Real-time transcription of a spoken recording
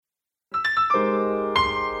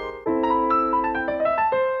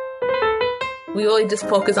we really just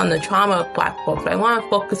focus on the trauma of Black folks. But I want to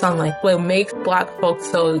focus on like what makes Black folks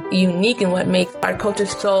so unique and what makes our culture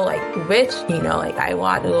so like rich, you know, like I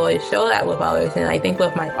want to always show that with others. And I think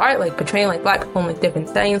with my art, like portraying like Black people in like different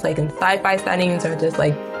settings, like in sci-fi settings or just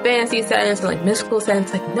like fantasy settings and like mystical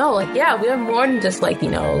settings, like no, like yeah, we are more than just like, you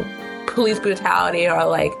know, police brutality or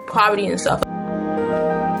like poverty and stuff.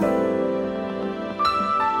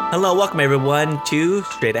 Hello, welcome everyone to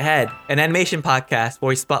Straight Ahead, an animation podcast where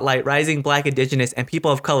we spotlight rising Black, Indigenous, and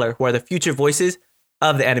people of color who are the future voices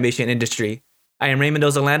of the animation industry. I am Raymond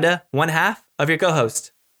Ozalanda, one half of your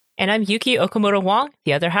co-host. And I'm Yuki Okamoto Wong,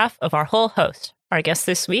 the other half of our whole host. Our guest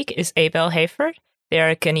this week is Abel Hayford. They are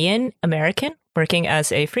a Ghanaian American working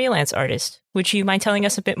as a freelance artist. Would you mind telling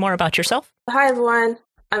us a bit more about yourself? Hi everyone.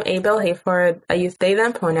 I'm Abel Hayford. I use they,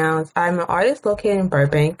 them pronouns. I'm an artist located in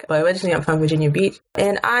Burbank, but originally I'm from Virginia Beach.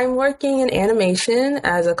 And I'm working in animation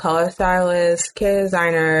as a color stylist, character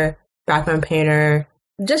designer, background painter,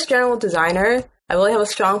 just general designer. I really have a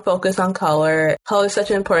strong focus on color. Color is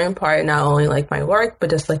such an important part, not only like my work, but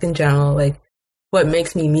just like in general, like what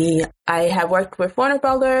makes me me. I have worked with Warner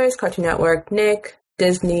Brothers, Cartoon Network, Nick,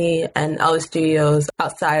 Disney, and other studios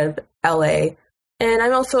outside of LA. And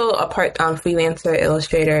I'm also a part-time freelancer,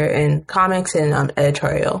 illustrator in comics and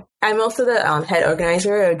editorial. I'm also the head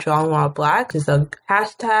organizer of Drawing While Black, which is a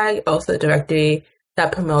hashtag, also a directory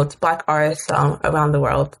that promotes Black artists around the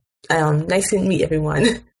world. Nice to meet everyone.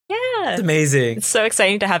 Yeah. It's amazing. It's so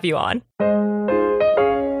exciting to have you on.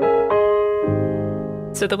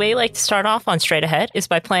 So the way I like to start off on Straight Ahead is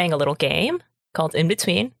by playing a little game called In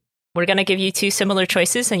Between. We're going to give you two similar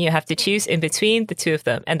choices, and you have to choose in between the two of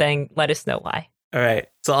them, and then let us know why. All right,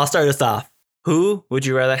 so I'll start us off. Who would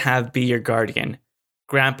you rather have be your guardian?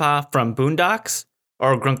 Grandpa from Boondocks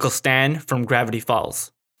or Grunkle Stan from Gravity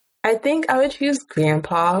Falls? I think I would choose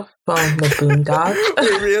Grandpa from the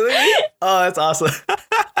Boondocks. Really? Oh, that's awesome.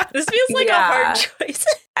 This feels like a hard choice.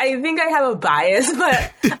 I think I have a bias,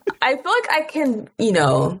 but I feel like I can, you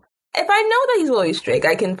know, if I know that he's really strict,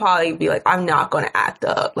 I can probably be like, I'm not going to act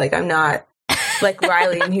up. Like, I'm not like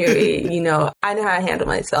Riley and Huey, you know, I know how to handle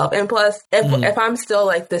myself. And plus, if I'm still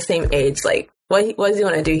like the same age, like, what is he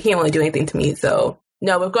going to do? He can't really do anything to me. So,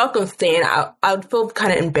 no, with Grunkle Stan, I would feel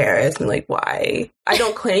kind of embarrassed and like, why? I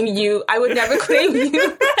don't claim you. I would never claim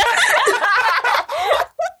you.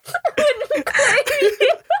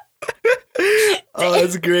 Oh,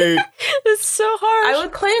 that's great. It's so hard. I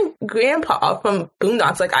would claim Grandpa from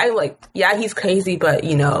Boondocks. Like, yeah, he's crazy, but,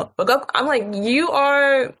 you know, but I'm like, you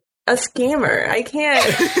are a scammer. I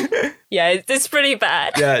can't. Yeah, it's pretty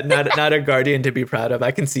bad. Yeah, not a guardian to be proud of.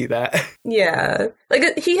 I can see that. Yeah.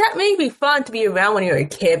 Like, he may be fun to be around when you're a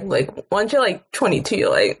kid. Like, once you're like 22,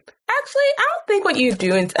 you're like, actually, I don't think what you're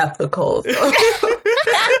doing is ethical. So.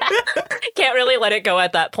 Can't really let it go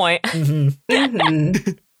at that point. Mm-hmm.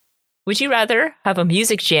 Mm-hmm. Would you rather have a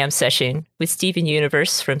music jam session with Steven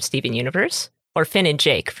Universe from Steven Universe or Finn and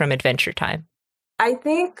Jake from Adventure Time? I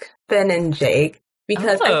think Finn and Jake,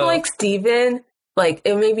 because I feel like Steven, like,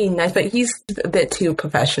 it may be nice, but he's a bit too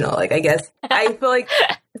professional. Like, I guess I feel like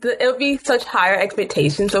it would be such higher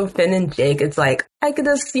expectations of Finn and Jake. It's like, I could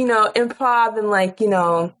just, you know, improv and like, you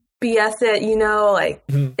know, BS it, you know, like,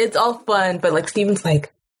 It's all fun. But like, Steven's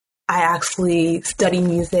like, I actually study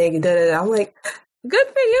music. I'm like, good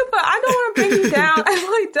for you, but I don't want to bring you down. I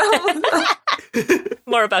really don't.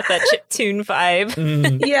 More about that chiptune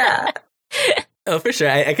vibe. Yeah. Oh, for sure.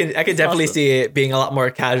 I can definitely see it being a lot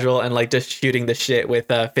more casual and like just shooting the shit with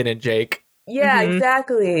Finn and Jake. Yeah,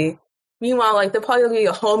 exactly. Meanwhile, like, there'll probably be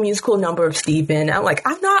a whole musical number of Steven. I'm like,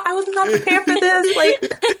 I was not prepared for this.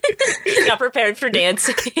 Like, not prepared for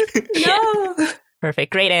dancing. No.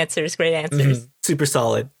 Perfect. Great answers. Great answers. Mm-hmm. Super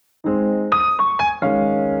solid.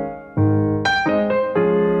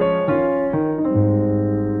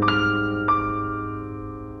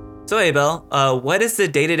 So, Abel, what is the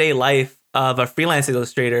day-to-day life of a freelance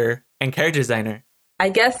illustrator and character designer? I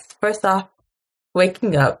guess, first off,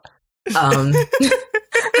 waking up.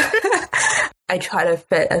 I try to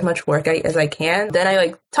fit as much work as I can. Then I,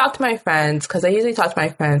 like, talk to my friends, because I usually talk to my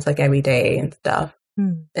friends, like, every day and stuff.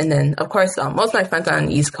 And then, of course, most of my friends are on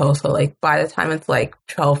the East Coast, so, like, by the time it's, like,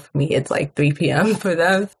 12 for me, it's, like, 3 p.m. for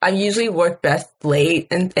them. I usually work best late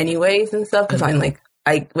anyways and stuff, because I'm, like,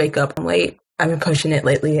 I wake up late. I've been pushing it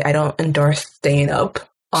lately. I don't endorse staying up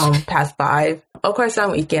past 5. Of course,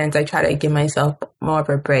 on weekends, I try to give myself more of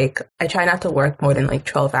a break. I try not to work more than like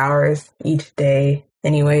 12 hours each day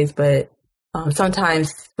anyways, but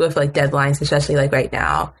sometimes with like deadlines, especially like right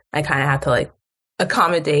now, I kind of have to like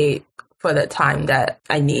accommodate for the time that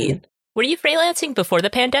I need. Were you freelancing before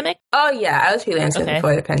the pandemic? Oh, yeah, I was freelancing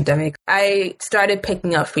before the pandemic. I started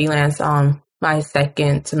picking up freelance my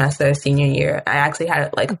second semester of senior year. I actually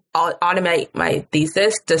had to like automate my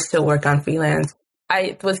thesis just to work on freelance.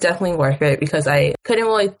 It was definitely worth it because I couldn't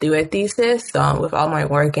really do a thesis with all my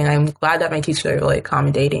work, and I'm glad that my teachers are really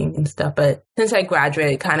accommodating and stuff. But since I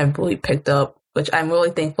graduated, it kind of really picked up, which I'm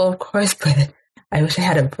really thankful, of course, but I wish I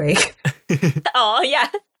had a break. Oh, yeah.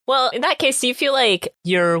 Well, in that case, do you feel like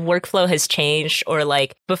your workflow has changed, or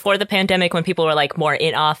like before the pandemic when people were like more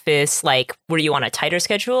in office, like were you on a tighter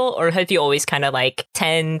schedule, or have you always kind of like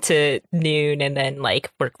 10 to noon and then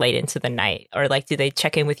like work late into the night, or like do they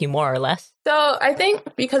check in with you more or less? So I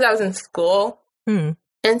think because I was in school and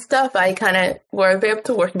stuff, I kind of were able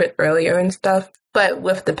to work a bit earlier and stuff. But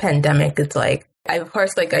with the pandemic, it's like, of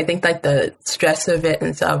course, like I think like the stress of it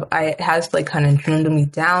and stuff, it has like kind of dwindled me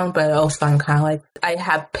down, but also I'm kind of like, I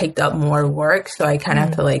have picked up more work, so I kind of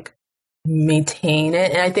have to like maintain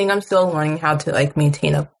it. And I think I'm still learning how to like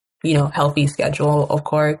maintain a, healthy schedule, of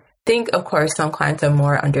course. I think, of course, some clients are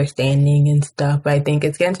more understanding and stuff, but I think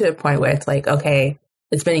it's getting to the point where it's like, okay,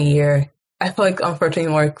 it's been a year. I feel like,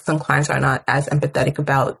 unfortunately, some clients are not as empathetic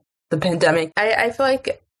about the pandemic. I feel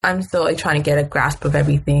like I'm still like trying to get a grasp of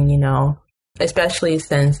everything, especially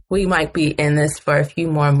since we might be in this for a few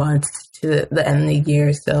more months to the end of the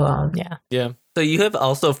year. So, Yeah. So you have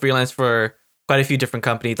also freelanced for quite a few different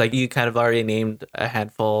companies. Like you kind of already named a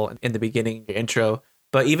handful in the beginning, your intro,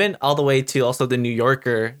 but even all the way to also the New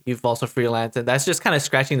Yorker, you've also freelanced, and that's just kind of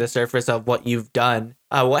scratching the surface of what you've done.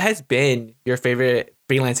 What has been your favorite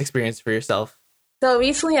freelance experience for yourself? So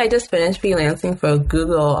recently I just finished freelancing for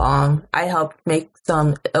Google. I helped make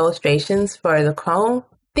some illustrations for the Chrome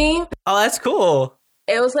theme. Oh, that's cool.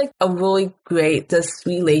 It was like a really great, just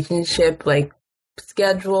relationship, like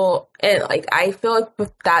schedule. And like, I feel like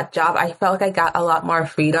with that job, I felt like I got a lot more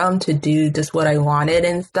freedom to do just what I wanted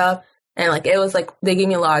and stuff. And like, it was like, they gave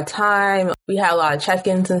me a lot of time. We had a lot of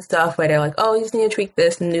check-ins and stuff where they're like, oh, you just need to tweak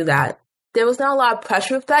this and do that. There was not a lot of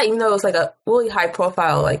pressure with that, even though it was like a really high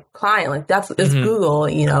profile like client. Like it's Google,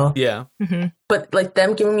 Yeah. Mm-hmm. But like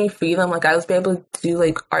them giving me freedom, like I was able to do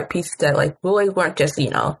like art pieces that like really weren't just,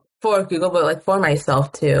 for Google, but like for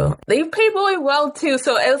myself too. They paid really well too.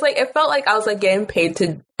 So it was like, it felt like I was like getting paid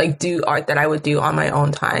to like do art that I would do on my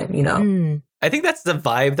own time, I think that's the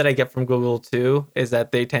vibe that I get from Google too, is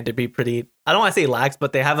that they tend to be pretty, I don't want to say lax,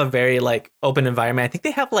 but they have a very like open environment. I think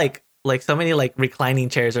they have like so many like reclining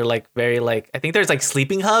chairs, or like very like, I think there's like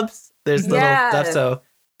sleeping hubs. There's little stuff. So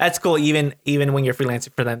that's cool. Even when you're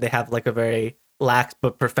freelancing for them, they have like a very lax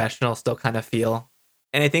but professional still kind of feel.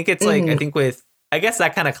 And I think it's like, I think with, I guess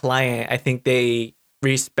that kind of client, I think they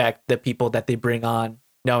respect the people that they bring on,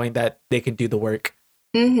 knowing that they can do the work.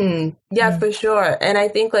 Yeah, for sure. And I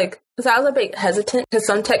think like, because I was a bit hesitant, because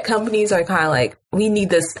some tech companies are kind of like, we need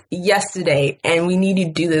this yesterday and we need you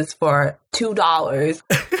to do this for $2.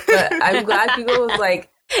 But I'm glad Google was like,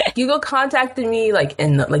 Google contacted me like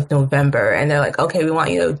in like November, and they're like, okay, we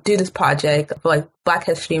want you to do this project for like Black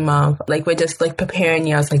History Month. Like we're just like preparing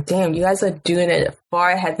you. I was like, damn, you guys are doing it far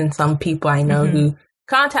ahead than some people I know who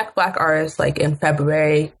contact Black artists like in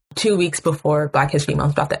February, 2 weeks before Black History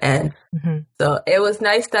Month about to end. So it was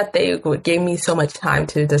nice that they gave me so much time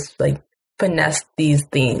to just like finesse these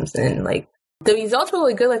themes, and like the results were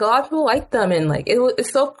really good. Like a lot of people liked them, and like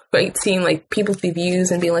it's so great seeing like people's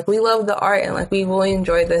reviews and being like, we love the art and like we really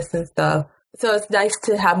enjoy this and stuff. So it's nice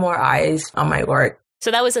to have more eyes on my work.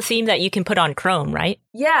 So that was a theme that you can put on Chrome, right?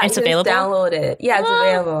 Yeah, it's available. Download it. Yeah, it's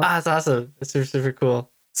available. That's awesome. That's super, super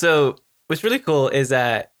cool. So what's really cool is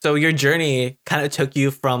that your journey kind of took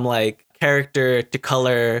you from like character to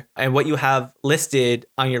color, and what you have listed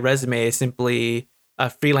on your resume is simply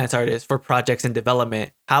a freelance artist for projects and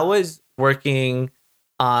development. How was working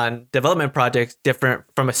on development projects different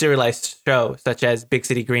from a serialized show such as Big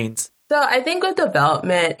City Greens? So I think with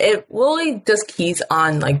development, it really just keys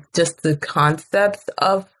on like just the concepts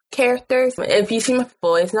of characters. If you see my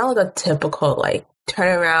fully, it's not like a typical like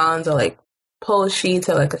turnarounds or like pull sheets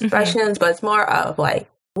or like expressions, but it's more of like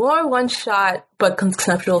more one shot but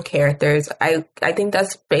conceptual characters. I think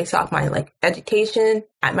that's based off my like education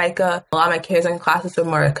at MICA. A lot of my characters in classes were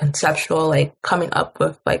more conceptual, like coming up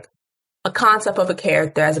with like a concept of a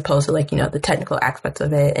character as opposed to like, the technical aspects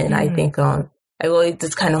of it. And I think I really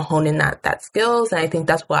just kind of hone in that skills. And I think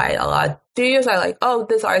that's why a lot of studios are like, oh,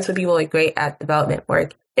 this artist would be really great at development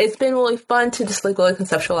work. It's been really fun to just like really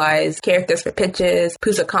conceptualize characters for pitches,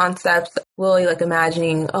 proofs of concepts, really like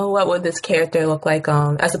imagining, oh, what would this character look like,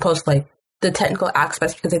 as opposed to like the technical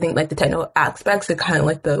aspects, because I think like the technical aspects are kind of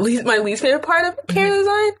like my least favorite part of character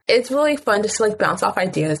design. It's really fun just to like bounce off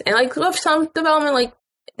ideas. And like with some development, like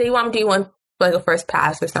they want to do one like a first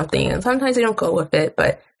pass or something, and sometimes they don't go with it,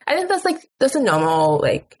 but I think that's a normal,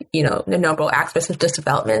 like, you know, the normal aspects of just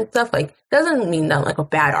development and stuff. Like, doesn't mean that I'm like a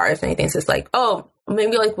bad artist or anything. It's just like, oh,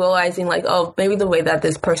 maybe like realizing like, oh, maybe the way that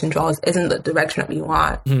this person draws isn't the direction that we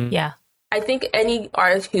want. Mm-hmm. Yeah. I think any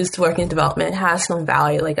artist who's working in development has some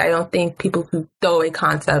value. Like, I don't think people who throw away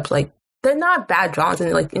concepts, like, they're not bad drawings.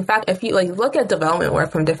 And like, in fact, if you like look at development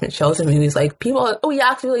work from different shows and movies, like people are like, oh, you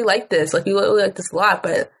actually really like this. Like, you really like this a lot,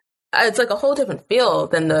 but it's like a whole different feel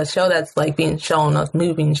than the show that's like being shown, or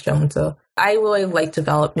movie being shown. So I really like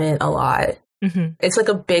development a lot. Mm-hmm. It's like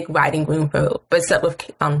a big writing room but set with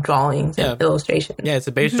drawings and illustration. Yeah, it's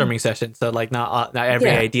a brainstorming session. So like not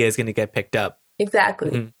every idea is going to get picked up.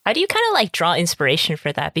 Exactly. Mm-hmm. How do you kind of like draw inspiration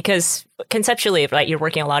for that? Because conceptually, right, you're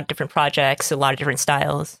working a lot of different projects, a lot of different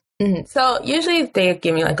styles. Mm-hmm. So usually they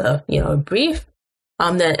give me like a brief,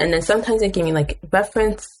 and then sometimes they give me like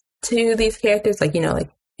reference to these characters, like, you know,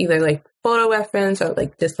 like either like photo reference or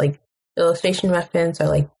like just like illustration reference, or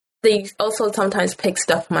like they also sometimes pick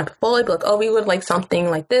stuff from my portfolio, like, oh, we would like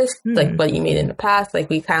something like this, like what you made in the past, like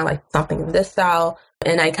we kind of like something in this style,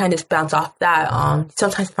 and I kind of just bounce off that.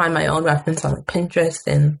 Sometimes find my own reference on like Pinterest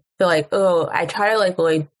and feel like, oh, I try to like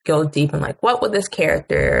really go deep and like, what would this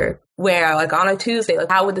character wear, like on a Tuesday, like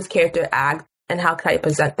how would this character act, and how could I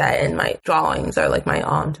present that in my drawings or like my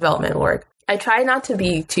development work. I try not to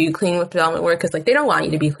be too clean with development work because like they don't want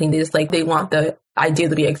you to be clean. They just like they want the idea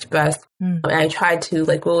to be expressed. And I try to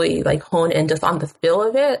like really like hone in just on the feel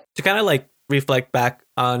of it. To kind of like reflect back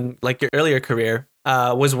on like your earlier career,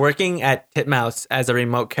 was working at Titmouse as a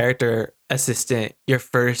remote character assistant your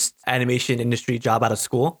first animation industry job out of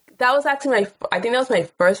school? That was actually I think that was my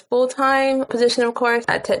first full-time position, of course,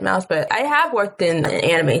 at Titmouse, but I have worked in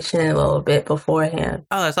animation a little bit beforehand.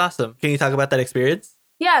 Oh, that's awesome. Can you talk about that experience?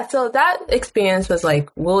 Yeah, so that experience was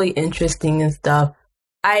like really interesting and stuff.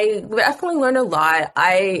 I definitely learned a lot.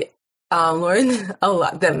 I learned a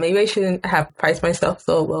lot that maybe I shouldn't have priced myself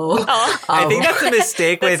so low. I think that's a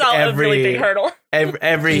mistake with every really big hurdle.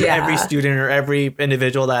 every student or every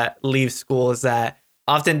individual that leaves school, is that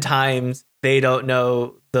oftentimes they don't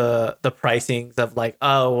know the pricings of like,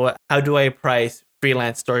 oh, how do I price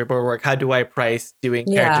freelance storyboard work? How do I price doing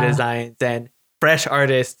character designs? And fresh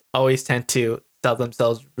artists always tend to sell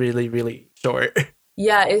themselves really, really short.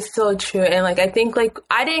 Yeah, it's so true. And like, I think like,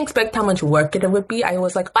 I didn't expect how much work it would be. I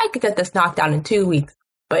was like, I could get this knocked out in 2 weeks,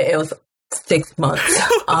 but it was 6 months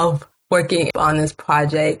of working on this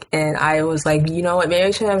project. And I was like, you know what, maybe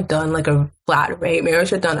I should have done like a flat rate. Maybe I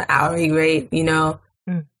should have done an hourly rate, you know?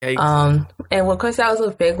 And of course that was a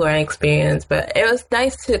big learning experience, but it was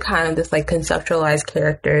nice to kind of just like conceptualize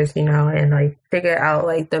characters, you know, and like figure out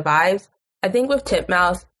like the vibes. I think with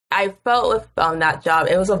Titmouse, I felt with that job,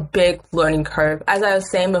 it was a big learning curve. As I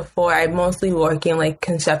was saying before, I mostly work in like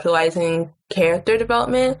conceptualizing character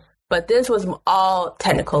development, but this was all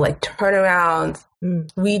technical, like turnarounds,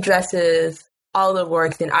 redresses, all the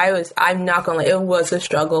works. And I'm not gonna lie, it was a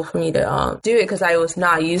struggle for me to do it because I was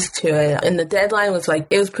not used to it. And the deadline was like,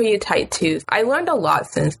 it was pretty tight too. I learned a lot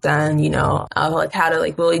since then, you know, like how to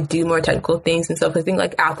like really do more technical things and stuff. I think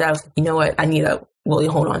like after I was like, you know what, I need to really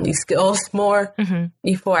hold on these skills more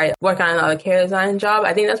before I work on another character design job.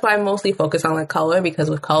 I think that's why I mostly focus on like color, because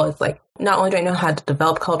with color, it's like, not only do I know how to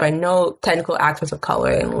develop color, but I know technical aspects of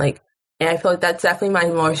color, and I feel like that's definitely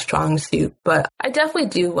my more strong suit. But I definitely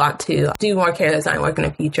do want to do more character design work in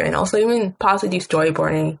the future, and also even possibly do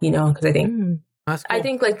storyboarding, you know, because I think that's cool. I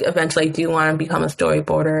think like eventually I do want to become a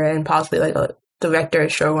storyboarder and possibly like a director,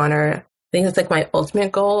 showrunner. I think it's like my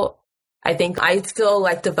ultimate goal. I think I still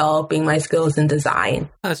like developing my skills in design.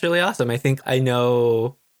 That's really awesome. I think I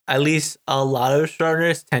know at least a lot of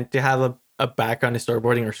showrunners tend to have a background in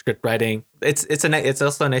storyboarding or script writing. It's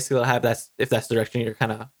also a nice skill to have. That's if that's the direction you're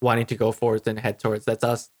kind of wanting to go forwards and head towards. That's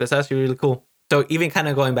actually really cool. So even kind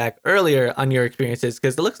of going back earlier on your experiences,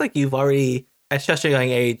 because it looks like you've already, at such a young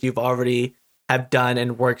age, you've already have done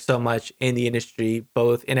and worked so much in the industry,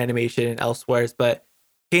 both in animation and elsewhere. But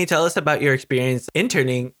can you tell us about your experience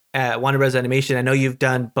interning at Warner Bros. Animation? I know you've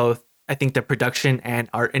done both, I think, the production and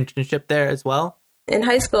art internship there as well. In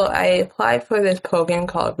high school, I applied for this program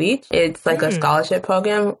called REACH. It's like a scholarship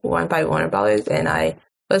program run by Warner Brothers, and I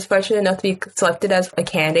was fortunate enough to be selected as a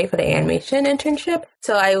candidate for the animation internship.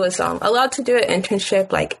 So I was allowed to do an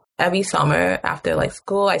internship like every summer after like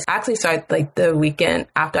school. I actually started like the weekend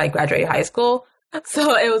after I graduated high school.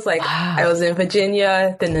 So it was like, I was in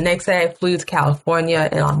Virginia, then the next day I flew to California,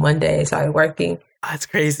 and on Monday I started working. That's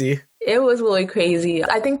crazy. It was really crazy.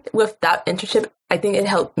 I think with that internship, I think it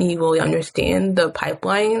helped me really understand the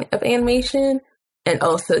pipeline of animation, and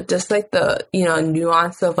also just like the, you know,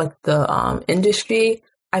 nuance of like the industry.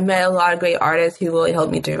 I met a lot of great artists who really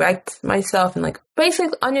helped me direct myself and like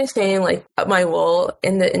basically understanding like my role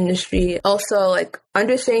in the industry. Also like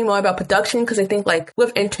understanding more about production, because I think like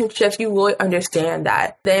with internships, you really understand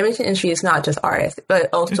that the animation industry is not just artists, but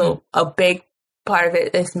also a big part of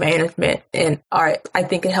it is management and art. I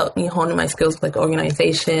think it helped me hone my skills with like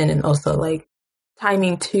organization and also like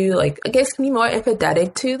timing too. Like I guess be more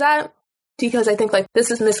empathetic to that, because I think like this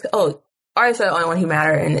is artists are the only one who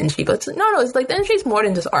matter in the industry, but it's like the industry is more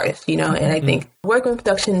than just artists, you know. And I think working with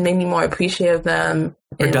production made me more appreciative of them.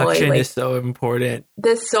 Production is so important.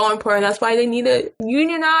 That's so important. That's why they need to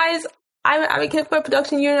unionize. I'm a kid for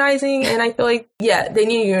production unionizing, and I feel like they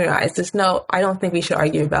need to unionize. I don't think we should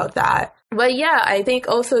argue about that. But I think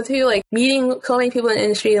also too, like meeting so many people in the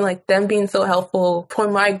industry and like them being so helpful for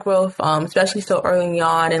my growth, especially so early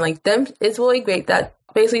on, and like them, it's really great that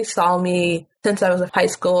basically saw me since I was a high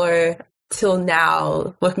schooler till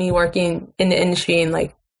now with me working in the industry. And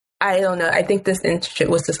like, I don't know, I think this internship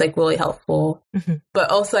was just like really helpful.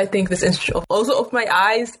 But also I think this internship also opened my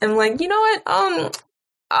eyes and like, you know what,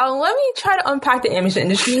 let me try to unpack the animation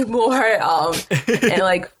industry more, and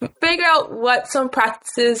like figure out what some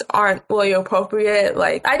practices aren't really appropriate.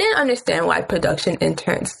 Like I didn't understand why production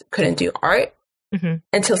interns couldn't do art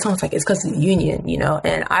until someone's like, it's because of the union, you know?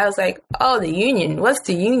 And I was like, oh, the union, what's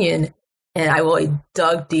the union? And I really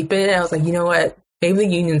dug deep in it. And I was like, you know what? Maybe the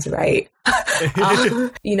union's right.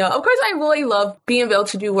 You know, of course, I really love being able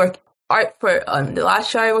to do art for the last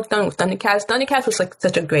show I worked on with Thundercats. Thundercats was like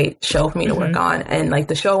such a great show for me to work on. And like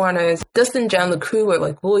the showrunners, Dustin, Jen, the crew were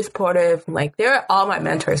like really supportive. Like they're all my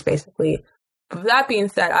mentors basically. But that being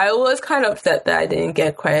said, I was kind of upset that I didn't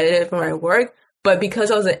get credited for my work. But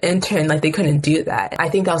because I was an intern, like they couldn't do that. I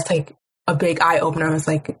think that was like a big eye opener. I was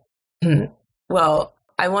like, well,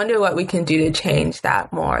 I wonder what we can do to change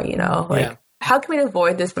that more, you know? Like, how can we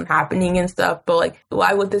avoid this from happening and stuff? But like,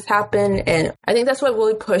 why would this happen? And I think that's what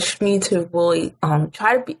really pushed me to really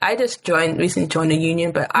try to be. I just recently joined a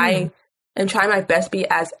union, but I am trying my best to be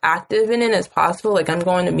as active in it as possible. Like, I'm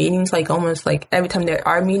going to meetings, like almost like every time there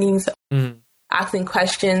are meetings, asking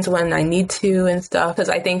questions when I need to and stuff. Because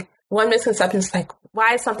I think one misconception is like,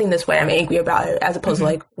 why is something this way? I'm angry about it, as opposed to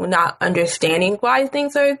like not understanding why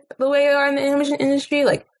things are the way they are in the animation industry.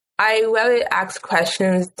 Like, I rather ask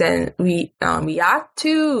questions than react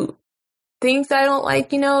to things that I don't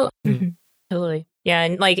like, you know? Totally. Yeah,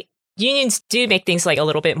 and like unions do make things like a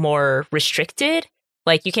little bit more restricted.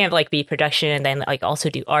 Like you can't like be production and then like also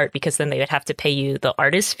do art, because then they would have to pay you the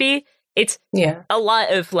artist fee. It's a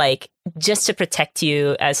lot of like just to protect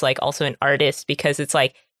you as like also an artist, because it's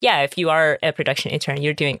like, if you are a production intern,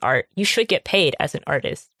 you're doing art, you should get paid as an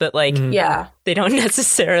artist. But like, they don't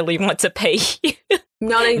necessarily want to pay you.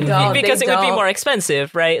 No, they don't. Because it would be more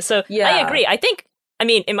expensive, right? So I agree. I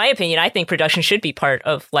mean, in my opinion, I think production should be part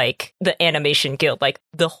of like the animation guild, like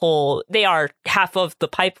they are half of the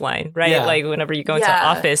pipeline, right? Like whenever you go into an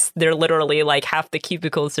office, they're literally like half the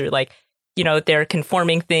cubicles are like, you know, they're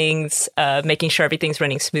conforming things, making sure everything's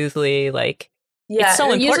running smoothly. Like, it's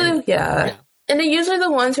so important. And they're usually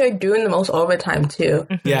the ones who are doing the most overtime, too.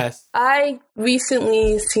 Yes. I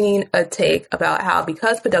recently seen a take about how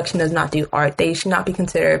because production does not do art, they should not be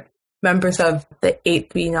considered members of the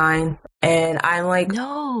 839. And I'm like,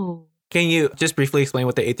 no. Can you just briefly explain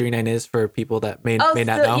what the 839 is for people that may not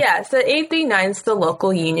know? Yeah, so 839 is the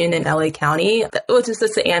local union in LA County, which is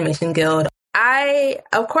just the animation guild.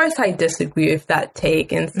 Of course, I disagree with that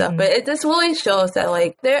take and stuff, but it just really shows that,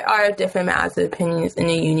 like, there are different massive opinions in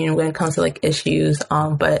the union when it comes to, like, issues.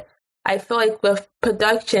 But I feel like with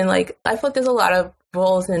production, like, I feel like there's a lot of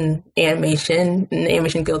roles in animation, in the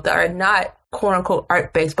animation guild, that are not quote-unquote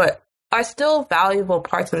art-based, but are still valuable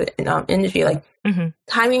parts of the industry. Like,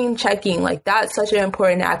 timing checking, like, that's such an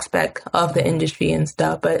important aspect of the industry and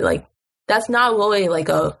stuff. But, like, that's not really, like,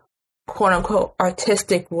 a quote-unquote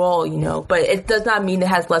artistic role, you know, but it does not mean it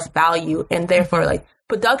has less value, and therefore like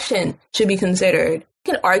production should be considered.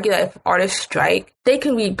 You can argue that if artists strike, they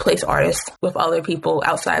can replace artists with other people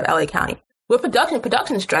outside of LA County. With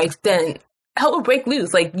production strikes, then hell will break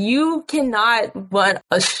loose. Like, you cannot run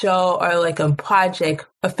a show or like a project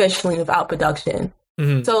efficiently without production.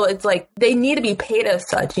 So it's like they need to be paid as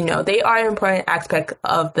such, you know. They are an important aspect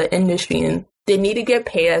of the industry, and they need to get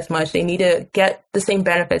paid as much. They need to get the same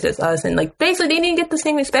benefits as us. And like, basically they need to get the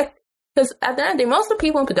same respect. Because at the end of the day, most of the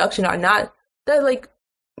people in production they're like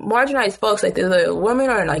marginalized folks. Like, the women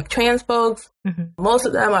are like trans folks. Most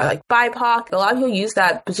of them are like BIPOC. A lot of people use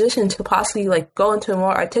that position to possibly like go into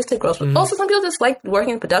more artistic roles. But also some people just like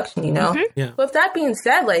working in production, you know? With that being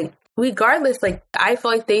said, like, regardless, like, I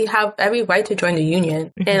feel like they have every right to join the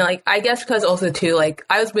union. And, like, I guess because also, too, like,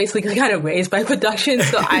 I was basically kind of raised by production,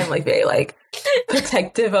 so I'm, like, very, like,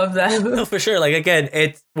 protective of them. No, for sure. Like, again,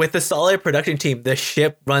 it's with a solid production team, the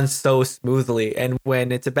ship runs so smoothly. And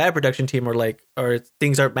when it's a bad production team or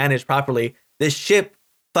things aren't managed properly, this ship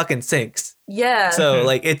fucking sinks. Yeah. So,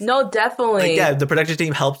 like, it's... No, definitely. Like, yeah, the production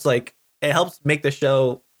team helps, like, it helps make the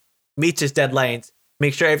show meet its deadlines,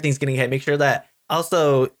 make sure everything's getting hit, make sure that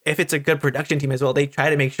also, if it's a good production team as well, they try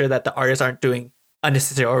to make sure that the artists aren't doing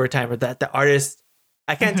unnecessary overtime, or that the artists,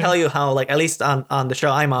 I can't tell you how, like, at least on the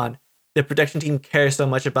show I'm on, the production team cares so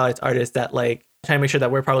much about its artists that, like, trying to make sure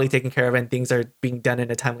that we're probably taken care of and things are being done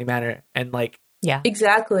in a timely manner. And, like, yeah,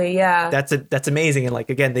 exactly. Yeah. That's amazing. And, like,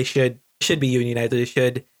 again, they should be unionized. They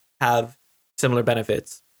should have similar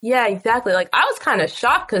benefits. Yeah, exactly. Like, I was kind of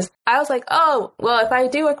shocked because I was like, oh, well, if I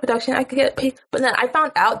do work production, I could get paid. But then I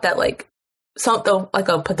found out that, like, something like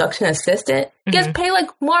a production assistant gets paid, like,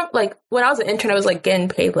 more. Like, when I was an intern, I was, like, getting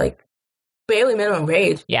paid, like, barely minimum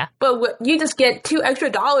wage. Yeah. But you just get $2 extra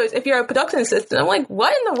if you're a production assistant. I'm like,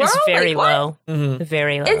 what in the world? It's very like, low.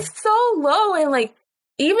 Very low. It's so low. And, like,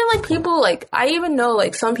 even, like, people, like, I even know,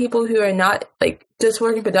 like, some people who are not, like, just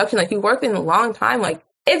working production, like, who work in a long time, like,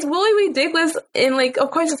 it's really ridiculous. And, like,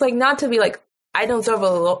 of course, it's, like, not to be, like, I don't deserve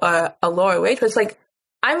a lower wage, but it's, like,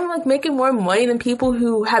 I'm, like, making more money than people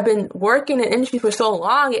who have been working in industry for so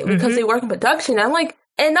long because they work in production. I'm, like,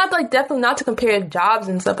 and not, like, definitely not to compare jobs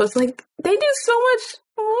and stuff, but it's, like, they do so much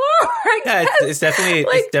more. Yeah, it's definitely,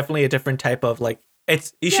 like, it's definitely a different type of, like,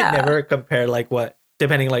 you should never compare, like, what,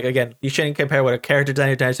 depending, like, again, you shouldn't compare what a character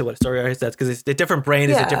designer does to what a story artist does, because it's a different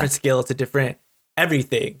brain, it's a different skill, it's a different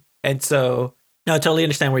everything. And so, no, I totally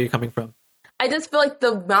understand where you're coming from. I just feel like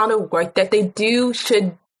the amount of work that they do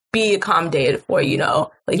should be accommodated for, you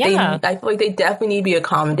know? Like, I feel like they definitely need to be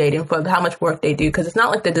accommodated for how much work they do, because it's not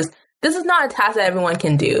like this is not a task that everyone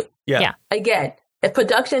can do. Yeah. Again, if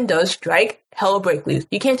production does strike, hell will break loose.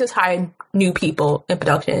 You can't just hire new people in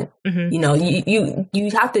production. You know,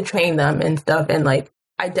 you have to train them and stuff, and, like,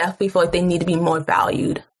 I definitely feel like they need to be more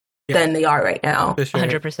valued than they are right now. For sure.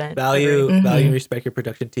 100%. Value and respect your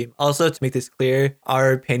production team. Also, to make this clear,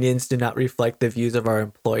 our opinions do not reflect the views of our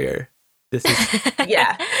employer. This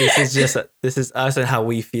is this is us and how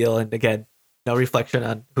we feel, and again, no reflection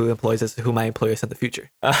on who employs us, who my employer is in the future.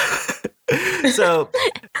 So,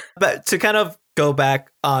 but to kind of go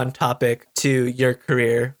back on topic to your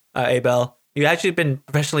career, Abel, you've actually been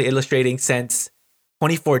professionally illustrating since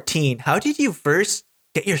 2014. How did you first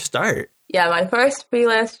get your start? Yeah, my first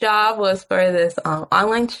freelance job was for this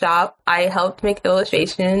online shop. I helped make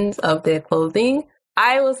illustrations of their clothing.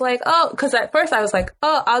 I was like, because at first I was like,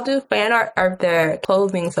 I'll do fan art of their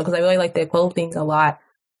clothing, so because I really like their clothing a lot.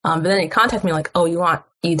 But then they contacted me like, you want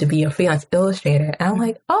you to be a freelance illustrator. And I'm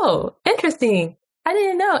like, interesting. I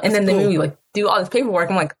didn't know. And then they made me, like, do all this paperwork.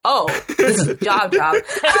 I'm like, this is a job.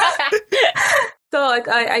 So, like,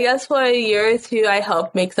 I guess for a year or two, I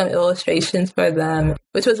helped make some illustrations for them,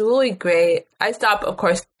 which was really great. I stopped, of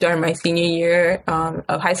course, during my senior year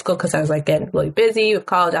of high school because I was, like, getting really busy with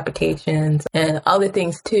college applications and other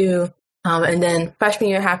things, too. And then freshman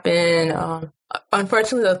year happened.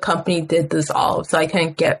 Unfortunately, the company did dissolve, so I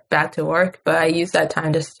couldn't get back to work. But I used that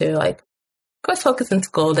time just to, like, of course, focus in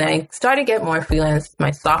school. Then I started to get more freelance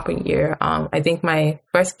my sophomore year. I think my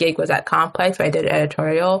first gig was at Complex, where I did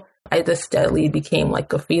editorial. I just steadily became,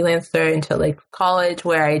 like, a freelancer until, like, college,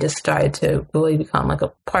 where I just started to really become, like,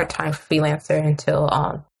 a part-time freelancer until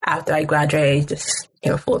after I graduated, I just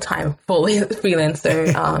became a full-time freelancer.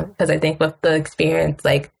 Because I think with the experience,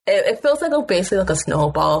 like, it feels like basically like a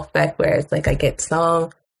snowball effect, where it's like I get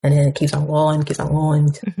some, and then it keeps on rolling.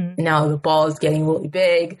 And now the ball is getting really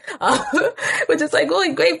big, which is, like,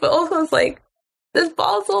 really great, but also it's like, this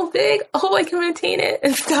ball's so big, I hope I can maintain it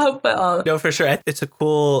and stuff. But no, for sure. It's a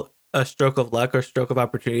cool stroke of luck or stroke of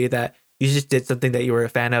opportunity that you just did something that you were a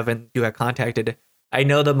fan of and you got contacted. I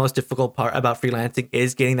know the most difficult part about freelancing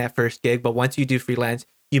is getting that first gig, but once you do freelance,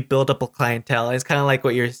 you build up a clientele. And it's kind of like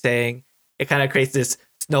what you're saying. It kind of creates this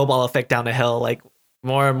snowball effect down the hill, like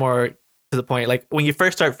more and more to the point. Like when you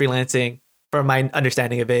first start freelancing, from my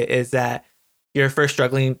understanding of it, is that you're first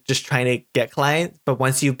struggling just trying to get clients. But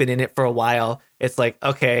once you've been in it for a while, it's like,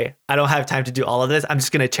 okay, I don't have time to do all of this. I'm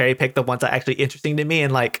just going to cherry pick the ones that are actually interesting to me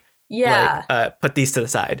and put these to the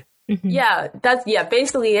side. Yeah, that's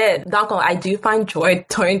basically it. I do find joy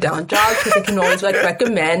turning down jobs because I can always, like,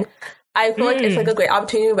 recommend. I feel like it's, like, a great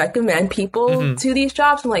opportunity to recommend people to these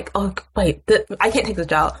jobs. I'm like, I can't take this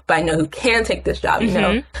job, but I know who can take this job, you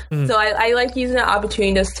know? So I like using that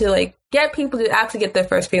opportunity just to, like, get people to actually get their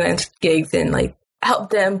first freelance gigs and, like, help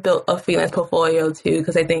them build a freelance portfolio too,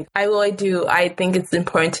 because I think it's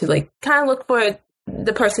important to like kind of look for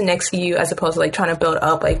the person next to you as opposed to like trying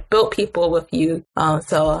to build people with you. I'm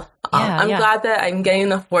glad that I'm getting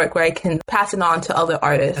enough work where I can pass it on to other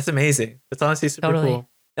artists. That's amazing. That's honestly super cool.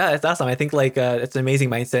 Yeah, it's awesome. I think like it's an amazing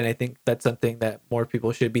mindset. And I think that's something that more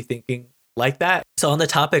people should be thinking like that. So on the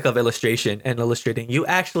topic of illustration and illustrating, you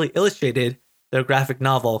actually illustrated the graphic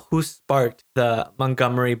novel Who Sparked the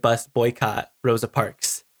Montgomery Bus Boycott, Rosa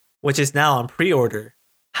Parks, which is now on pre-order.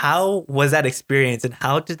 How was that experience and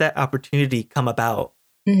how did that opportunity come about?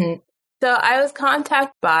 Mm-hmm. So I was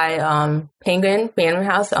contacted by Penguin Random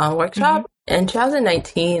House workshop in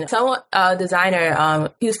 2019. Some designer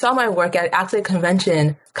who saw my work at actually a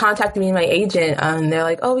convention contacted me and my agent. And they're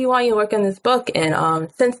like, oh, we want you to work on this book. And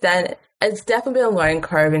since then, it's definitely been a learning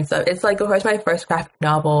curve and stuff. It's like, of course, my first graphic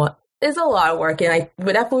novel. It's a lot of work, and I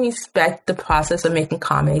would definitely respect the process of making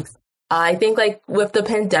comics. I think like with the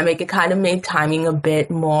pandemic, it kind of made timing a bit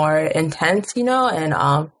more intense, you know, and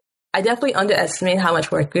I definitely underestimate how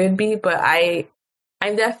much work it would be, but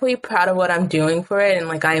I'm definitely proud of what I'm doing for it, and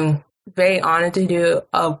like I'm very honored to do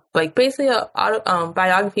basically a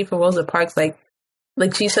biography for Rosa Parks. Like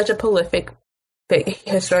she's such a prolific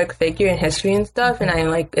historic figure in history and stuff, and I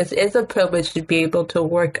like it's a privilege to be able to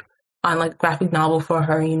work on like a graphic novel for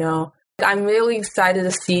her, you know. I'm really excited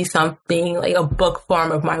to see something like a book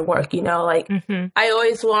form of my work, you know, like I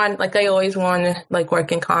always want to like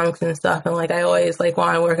work in comics and stuff, and like I always like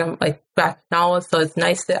want to work on like graphic novels, so it's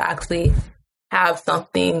nice to actually have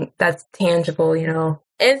something that's tangible, you know.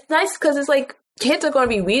 And it's nice because it's like kids are going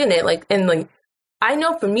to be reading it, like, and like I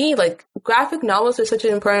know for me, like graphic novels are such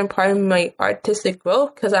an important part of my artistic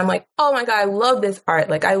growth, because I'm like, oh my god, I love this art,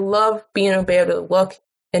 like I love being able to look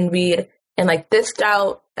and read, and like this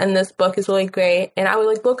style and this book is really great, and I would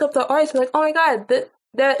like look up the artist and be like, oh my god,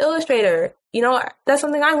 that illustrator, you know, that's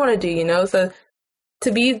something I want to do, you know. So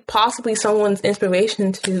to be possibly someone's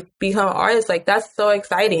inspiration to become an artist, like that's so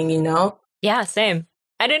exciting, you know. Yeah, same.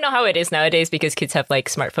 I don't know how it is nowadays because kids have like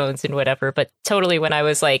smartphones and whatever, but totally when I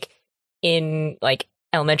was like in like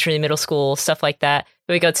elementary, middle school, stuff like that,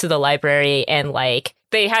 we go to the library and like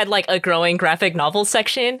they had like a growing graphic novel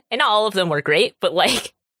section, and not all of them were great, but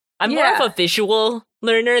like I'm more of a visual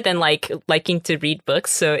learner than like liking to read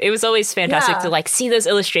books. So it was always fantastic to like see those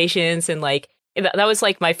illustrations, and like that was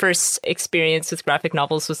like my first experience with graphic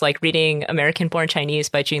novels was like reading American Born Chinese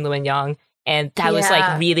by Jean Luen Yang. And that was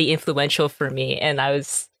like really influential for me. And I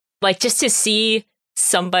was like, just to see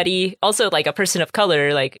somebody, also like a person of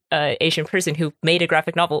color, like Asian person who made a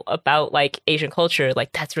graphic novel about like Asian culture,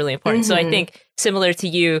 like that's really important. So I think similar to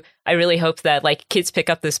you, I really hope that like kids pick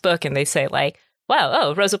up this book and they say like, wow,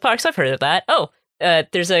 oh, Rosa Parks, I've heard of that. Oh,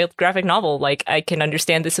 there's a graphic novel. Like I can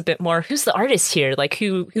understand this a bit more. Who's the artist here? Like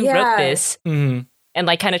who wrote this? And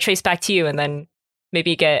like kind of trace back to you, and then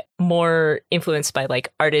maybe get more influenced by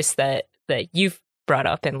like artists that you've brought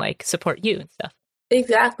up and like support you and stuff.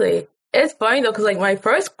 Exactly. It's funny though, because like my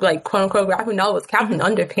first like quote unquote graphic novel was Captain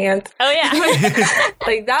Underpants. Oh yeah.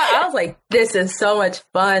 Like that, I was like, this is so much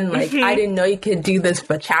fun. Like I didn't know you could do this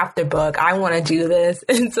for chapter book. I want to do this.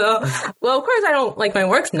 And so, well, of course I don't like my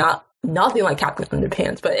work's nothing like Captain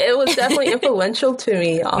Underpants, but it was definitely influential to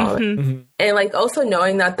me. And like also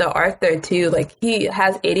knowing that the Arthur too, like he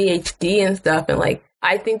has ADHD and stuff, and like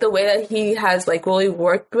I think the way that he has like really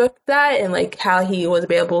worked with that, and like how he was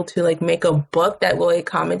able to like make a book that really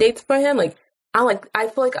accommodates for him, like I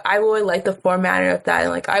feel like I really like the format of that, and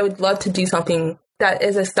like I would love to do something that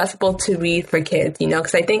is accessible to read for kids, you know,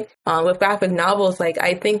 because I think with graphic novels, like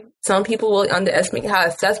I think some people will underestimate how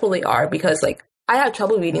accessible they are, because like I have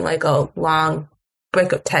trouble reading like a long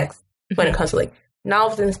break of text when it comes to like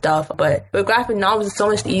novels and stuff, but with graphic novels it's so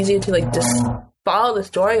much easier to like just follow the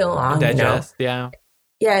story along. Digest, you know?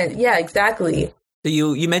 Yeah, exactly. So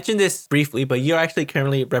you mentioned this briefly, but you're actually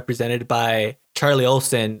currently represented by Charlie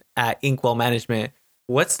Olson at Inkwell Management.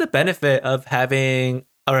 What's the benefit of having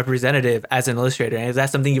a representative as an illustrator? And is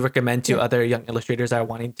that something you recommend to other young illustrators that are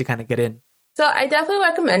wanting to kind of get in? So I definitely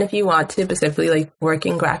recommend, if you want to specifically like work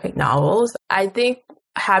in graphic novels, I think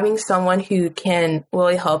having someone who can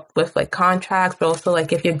really help with like contracts, but also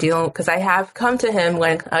like if you're dealing, because I have come to him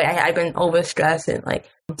when I've been overstressed and like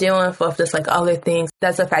dealing with just like other things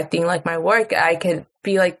that's affecting like my work, I could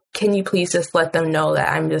be like, can you please just let them know that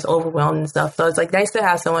I'm just overwhelmed and stuff. So it's like nice to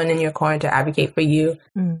have someone in your corner to advocate for you.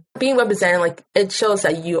 Being represented, like it shows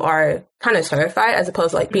that you are kind of certified as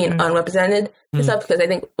opposed to like being unrepresented and stuff, because I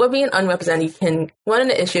think with being unrepresented, you can run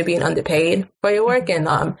into the issue of being underpaid for your work and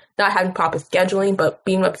not having proper scheduling, but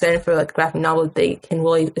being represented for like graphic novels, they can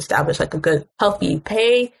really establish like a good healthy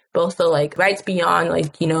pay, but also like rights beyond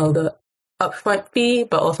like, you know, the upfront fee,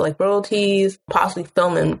 but also like royalties, possibly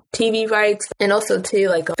film and TV rights, and also too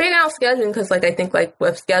like figuring out scheduling, because like I think like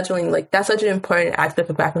with scheduling, like that's such an important aspect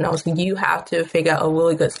of graphic novels. You have to figure out a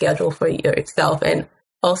really good schedule for yourself and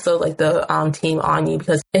also like the team on you,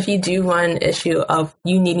 because if you do run an issue of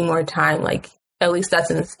you needing more time, like at least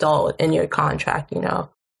that's installed in your contract, you know.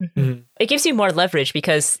 Mm-hmm. It gives you more leverage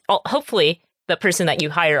because hopefully the person that you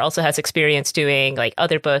hire also has experience doing like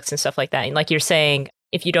other books and stuff like that. And like you're saying,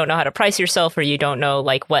 if you don't know how to price yourself or you don't know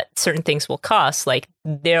like what certain things will cost, like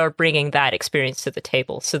they're bringing that experience to the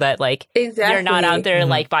table so that like you're not out there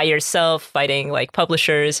like by yourself fighting like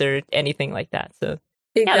publishers or anything like that. So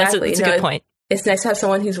yeah, that's a good point. It's nice to have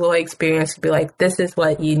someone who's really experienced to be like, this is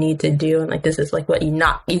what you need to do, and like this is like what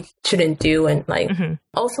you shouldn't do, and like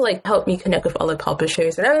also like help me connect with other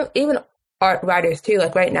publishers and even art writers too.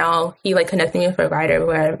 Like right now, he like connected me with a writer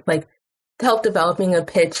where like to help developing a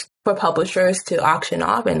pitch for publishers to auction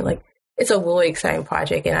off, and like it's a really exciting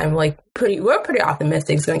project, and I'm like we're pretty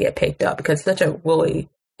optimistic it's gonna get picked up because it's such a really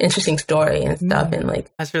interesting story and stuff, and like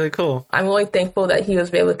that's really cool. I'm really thankful that he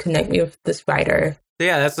was able to connect me with this writer. So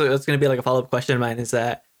yeah, that's going to be like a follow-up question of mine is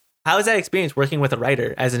that how is that experience working with a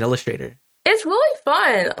writer as an illustrator? It's really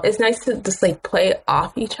fun. It's nice to just like play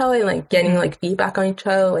off each other and like getting like feedback on each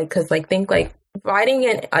other. Like, cause like think like writing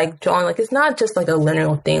and like drawing, like it's not just like a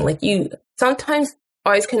linear thing. Like you sometimes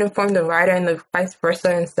always can inform the writer and the vice versa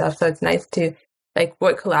and stuff. So it's nice to like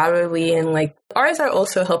work collaboratively, and like artists are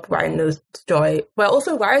also help write the story, but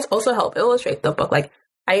also writers also help illustrate the book. Like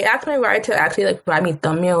I asked my writer to actually like write me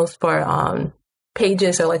thumbnails for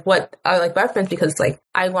pages or like what are like reference, because like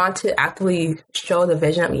I want to actively show the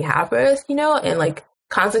vision that we have for us, you know, and like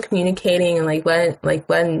constant communicating and like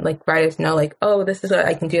letting writers know like, oh, this is what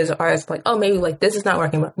I can do as an artist, like, oh, maybe like this is not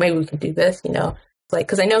working, but maybe we can do this, you know. It's like,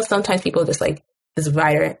 because I know sometimes people just like this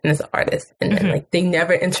writer and this artist and then like they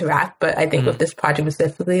never interact, but I think with this project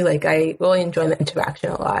specifically, like I really enjoy the interaction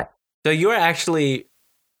a lot. So you're actually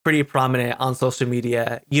pretty prominent on social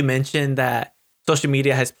media. You mentioned that social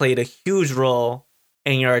media has played a huge role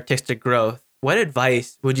in your artistic growth. What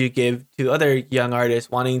advice would you give to other young artists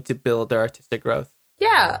wanting to build their artistic growth?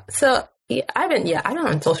 Yeah, so I've been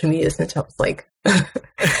on social media since I was like 9.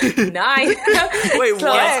 Wait, so what?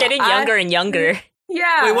 Yeah, it's getting younger and younger.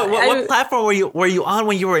 Yeah. Wait, what platform were you on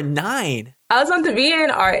when you were 9? I was on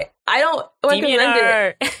DeviantArt. I don't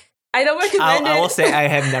recommend it. I don't recommend it. I will say I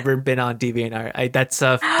have never been on DeviantArt. That's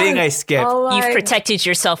a thing I skipped. You've protected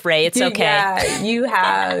yourself, Ray. It's okay. Yeah, you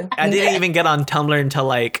have. I didn't even get on Tumblr until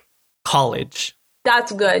like college.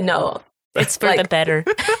 That's good. No. It's for the better.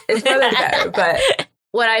 It's for the better. But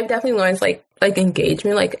what I've definitely learned is like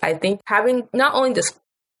engagement. Like I think having not only just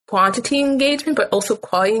quantity engagement, but also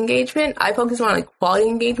quality engagement. I focus on like quality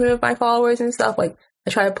engagement with my followers and stuff. Like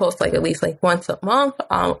I try to post like at least like once a month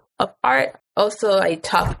of art. Also, I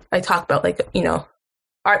talk about like, you know,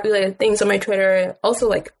 art related things on my Twitter. Also,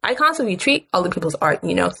 like I constantly retweet other people's art,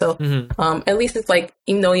 you know. So at least it's like,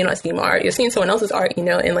 even though you're not seeing my art, you're seeing someone else's art, you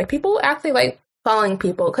know. And like people actually like following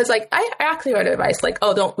people, because like I actually read advice like,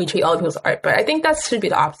 oh, don't retweet other people's art, but I think that should be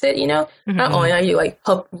the opposite, you know. Not only are you like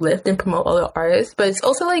help lift and promote other artists, but it's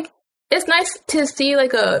also like it's nice to see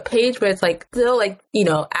like a page where it's like still like, you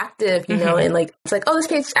know, active, you know, and like it's like, oh, this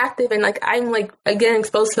page is active, and like I'm like getting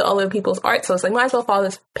exposed to other people's art, so it's like might as well follow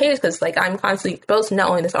this page, because like I'm constantly exposed to not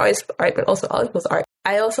only this artist's art but also other people's art.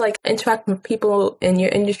 I also like interact with people in your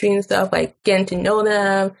industry and stuff, like getting to know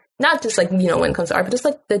them, not just like, you know, when it comes to art, but just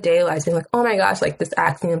like the daily lives, being like, oh my gosh, like just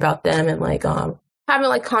asking about them and like having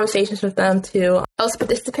like conversations with them too. I also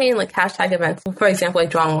participate in like hashtag events. For example, like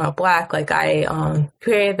Drawing While Black, like I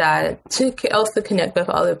created that to also connect with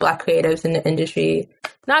other Black creatives in the industry,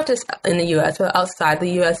 not just in the US, but outside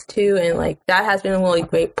the US too. And like that has been a really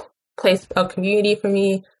great place of community for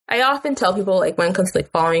me. I often tell people like when it comes to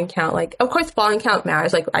like following count, like of course following count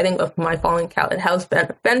matters. Like I think of my following count, it has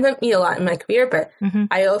benefited me a lot in my career, but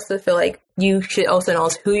I also feel like you should also know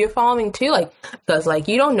who you're following too, like because like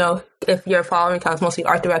you don't know if your following count is mostly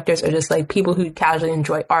art directors or just like people who casually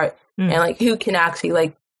enjoy art and like who can actually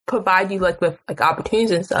like provide you like with like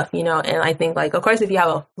opportunities and stuff, you know. And I think like of course if you have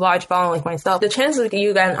a large following like myself, the chances of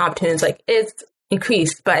you getting opportunities like it's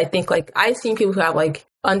increased. But I think like I've seen people who have like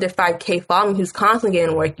under 5K following who's constantly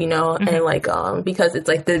getting work, you know, and like because it's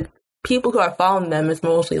like the people who are following them is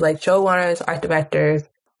mostly like showrunners, art directors,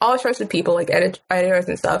 all sorts of people like editors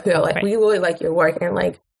and stuff who are like, we really like your work, and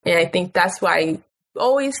like, and I think that's why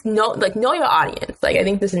always know your audience. Like I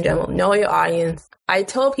think this in general, know your audience. I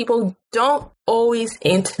tell people don't always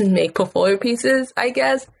aim to make portfolio pieces, I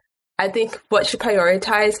guess. I think what should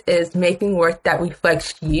prioritize is making work that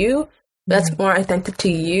reflects you, that's more authentic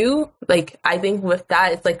to you. Like I think with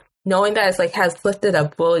that, it's like knowing that it's like has lifted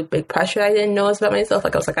a really big pressure I didn't know about myself.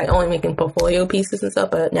 Like I was like, I only making portfolio pieces and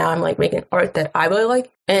stuff, but now I'm like making art that I really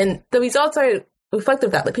like. And the results are reflective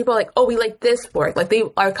of that. Like people are like, oh, we like this work. Like they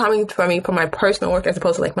are coming from me for my personal work as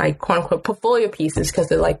opposed to like my quote unquote portfolio pieces, because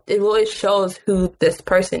they're like, it really shows who this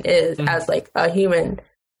person is as like a human,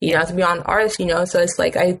 you know, to be an artist, you know. So it's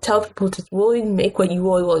like I tell people to really make what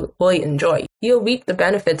you really enjoy. You'll reap the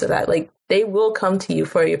benefits of that. Like they will come to you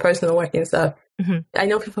for your personal work and stuff. I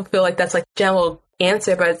know people feel like that's like general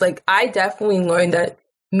answer, but it's like I definitely learned that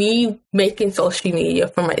me making social media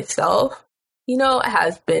for myself, you know,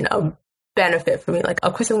 has been a benefit for me. Like,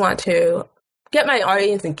 of course, I want to get my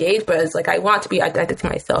audience engaged, but it's like I want to be authentic to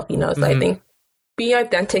myself, you know. So I think being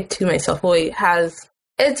authentic to myself really does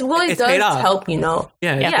help, you know.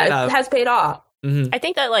 Yeah, it has paid off. I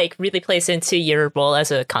think that like really plays into your role as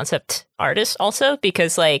a concept artist also,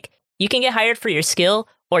 because like you can get hired for your skill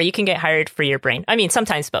or you can get hired for your brain. I mean,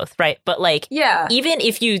 sometimes both, right? But like, even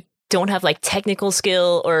if you don't have like technical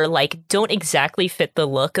skill or like don't exactly fit the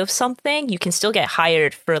look of something, you can still get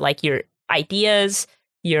hired for like your ideas,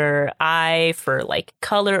 your eye for like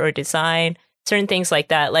color or design, certain things like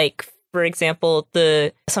that. Like, for example,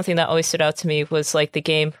 something that always stood out to me was like the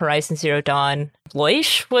game Horizon Zero Dawn.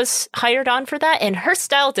 Loish was hired on for that, and her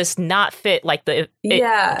style does not fit like the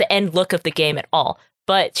end look of the game at all.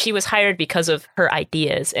 But she was hired because of her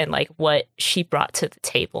ideas and like what she brought to the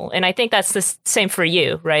table. And I think that's the same for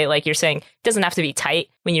you, right? Like you're saying, it doesn't have to be tight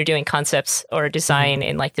when you're doing concepts or design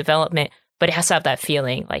and like development, but it has to have that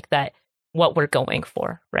feeling like that, what we're going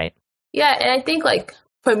for, right? Yeah, and I think like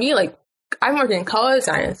for me, like I'm working in color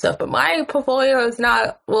design and stuff, but my portfolio is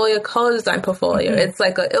not really a color design portfolio. It's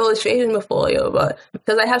like an illustration portfolio, but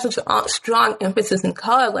because I have such a strong emphasis in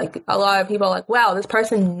color, like a lot of people are like, wow, this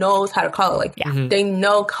person knows how to color. Like they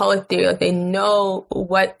know color theory, like they know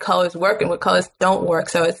what colors work and what colors don't work.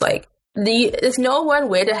 So it's like there's no one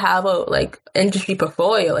way to have a like industry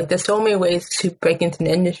portfolio. Like there's so many ways to break into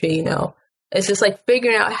the industry, you know. It's just like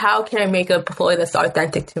figuring out how can I make a portfolio that's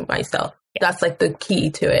authentic to myself. That's like the key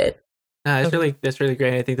to it. That's really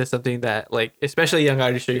great. I think that's something that like especially young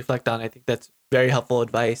artists should reflect on. I think that's very helpful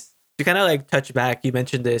advice. To kind of like touch back, you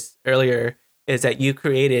mentioned this earlier, is that you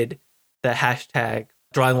created the hashtag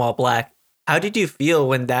Drawing While Black. How did you feel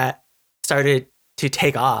when that started to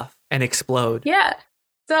take off and explode? Yeah.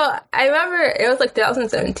 So I remember it was like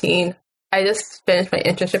 2017. I just finished my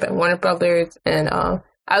internship at Warner Brothers, and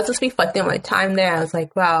I was just reflecting on my time there. I was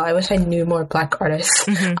like, wow, I wish I knew more Black artists.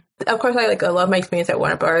 Of course, I love my experience at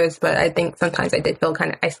Warner Brothers, but I think sometimes I did feel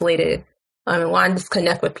kind of isolated. I wanted to just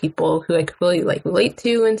connect with people who I could really like relate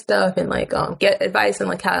to and stuff, and like get advice on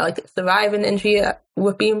like how to like survive in the industry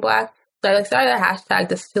with being Black. So I like started a hashtag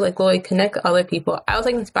just to like really connect with other people. I was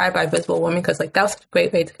like inspired by Visible Women because like that was such a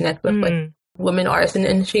great way to connect with like women artists in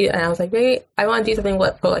the industry, and I was like, great, I want to do something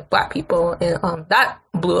for like Black people, and that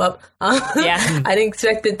blew up. I didn't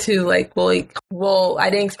expect it to like I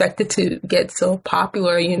didn't expect it to get so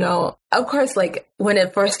popular, you know. Of course, like when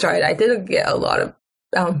it first started, I didn't get a lot of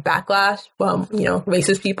backlash from, you know,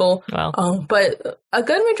 racist people. Wow. But a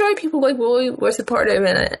good majority of people like really were supportive,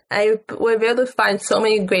 and I was able to find so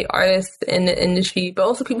many great artists in the industry, but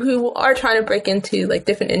also people who are trying to break into like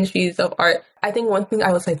different industries of art. I think one thing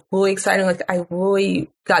I was like really excited, like I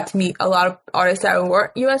really got to meet a lot of artists that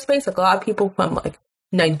weren't US based, like a lot of people from like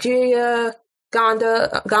Nigeria,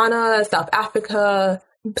 Ghana, South Africa,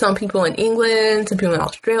 some people in England, some people in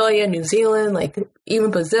Australia, New Zealand, like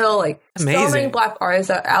even Brazil. Like amazing. So many Black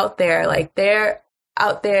artists are out there. Like they're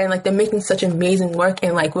out there and like they're making such amazing work.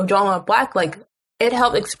 And like with Drawing While Black, like it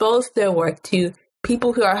helped expose their work to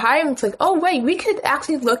people who are hiring. It's like, oh wait, we could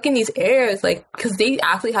actually look in these areas, like because they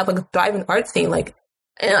actually have like a thriving art scene. Like,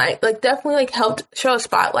 and I like definitely like helped show a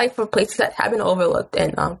spotlight for places that have been overlooked.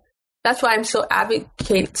 And that's why I'm so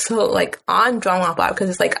advocate like on Drawing While Black, because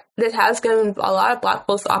it's like this has given a lot of Black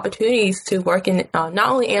folks opportunities to work in not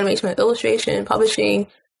only animation but illustration, publishing,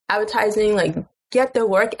 advertising, like get their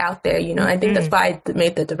work out there, you know. I think that's why I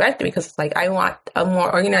made the director, because it's like I want a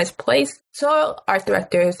more organized place so art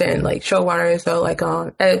directors and like showrunners or like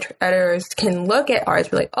editors can look at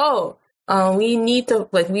artists and be like, oh, we need to,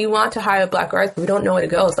 like, we want to hire Black artists, but we don't know where to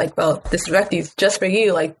go. It's like, well, this director is just for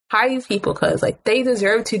you. Like, hire these people because, like, they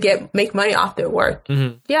deserve to make money off their work.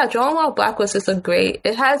 Yeah, Drawing While Black was just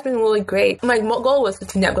it has been really great. My goal was to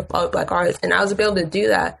connect with other Black artists, and I was able to do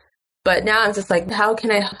that. But now I'm just like, how can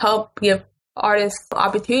I help give artists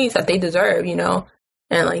opportunities that they deserve, you know?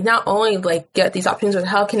 And, like, not only, like, get these opportunities, but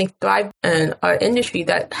how can they thrive in our industry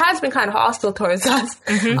that has been kind of hostile towards us,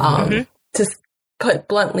 to put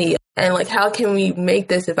bluntly. And, like, how can we make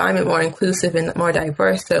this environment more inclusive and more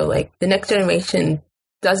diverse so, like, the next generation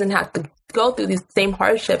doesn't have to go through these same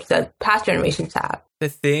hardships that past generations have. The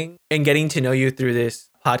thing, and getting to know you through this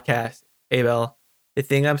podcast, Abel, the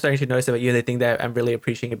thing I'm starting to notice about you, and the thing that I'm really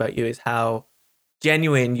appreciating about you, is how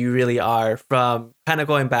genuine you really are. From kind of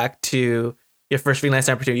going back to your first freelance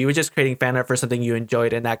opportunity, you were just creating fan art for something you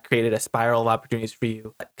enjoyed, and that created a spiral of opportunities for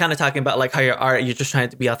you. Kind of talking about like how your art, you're just trying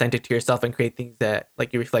to be authentic to yourself and create things that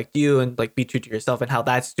like you reflect you and like be true to yourself, and how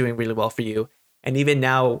that's doing really well for you. And even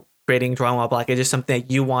now, creating Drawing While Black is just something that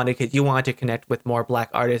you wanted, because you wanted to connect with more Black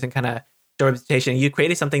artists and kind of show representation. You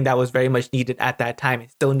created something that was very much needed at that time and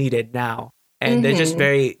still needed now. And there's just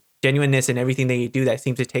very genuineness in everything that you do that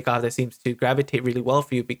seems to take off, that seems to gravitate really well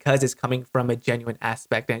for you, because it's coming from a genuine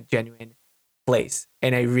aspect and a genuine place.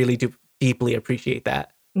 And I really do deeply appreciate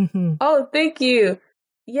that. Oh, thank you.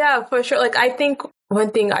 Yeah, for sure. Like, I think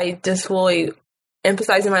one thing I just really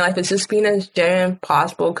emphasize in my life is just being as genuine as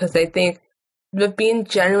possible, because I think with being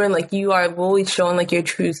genuine, like, you are really showing like your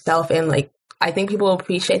true self, and like I think people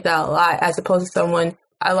appreciate that a lot, as opposed to someone.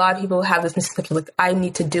 A lot of people have this misconception, like, I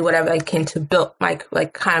need to do whatever I can to build my,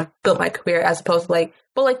 like, kind of build my career, as opposed to like,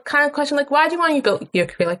 but like, kind of question, like, why do you want to build your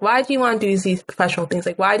career? Like, why do you want to do these professional things?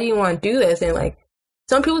 Like, why do you want to do this? And like,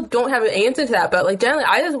 some people don't have an answer to that, but like, generally,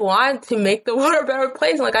 I just want to make the world a better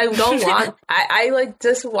place. And like, I don't want, I like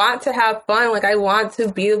just want to have fun. Like, I want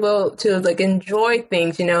to be able to like enjoy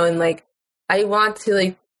things, you know, and like, I want to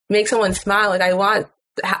like make someone smile. Like,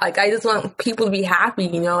 I just want people to be happy,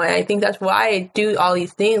 you know, and I think that's why I do all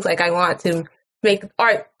these things. Like, I want to make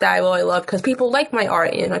art that I really love, because people like my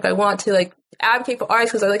art, and like, I want to like advocate for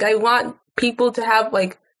artists, because I want people to have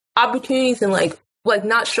like opportunities and like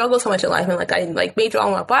not struggle so much in life. And like, I like made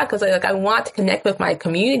Drawing While Black because I want to connect with my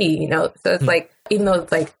community, you know. So it's like, even though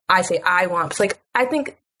it's like I say I want, it's like, I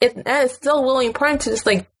think it's still really important to just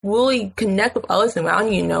like really connect with others around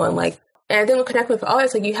you, you know, and like. And then we connect with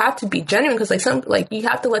others, like, you have to be genuine, because like you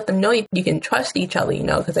have to let them know you can trust each other, you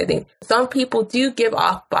know, because I think some people do give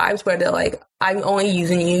off vibes where they're like, I'm only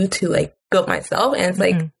using you to like build myself. And it's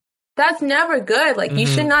like, that's never good. Like, you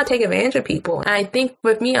should not take advantage of people. And I think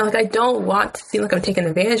with me, I don't want to seem like I'm taking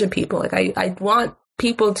advantage of people. Like, I want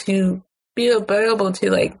people to be able to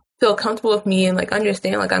like feel comfortable with me and like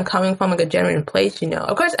understand like I'm coming from like a genuine place, you know.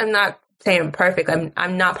 Of course, I'm not saying I'm perfect.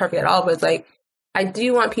 I'm not perfect at all, but it's like, I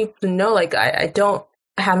do want people to know, like, I don't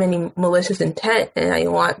have any malicious intent, and I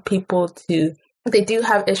want people to, if they do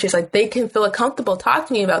have issues, like, they can feel comfortable talking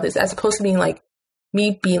to me about this, as opposed to being like,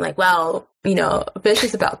 me being like, well, you know,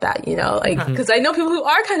 vicious about that, you know, like, because I know people who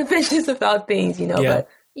are kind of vicious about things, you know, but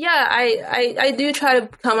yeah, I do try to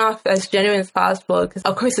come off as genuine as possible, because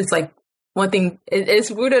of course it's like, one thing,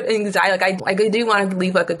 it's rooted in anxiety, like, I do want to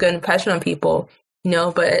leave like a good impression on people, you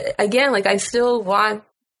know, but again, like, I still want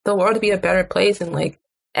the world to be a better place, and like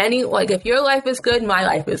if your life is good, my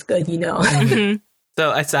life is good, you know.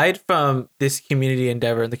 So aside from this community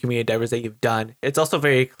endeavor and the community endeavors that you've done, it's also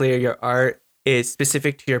very clear your art is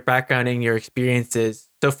specific to your background and your experiences.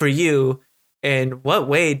 So for you, in what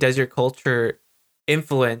way does your culture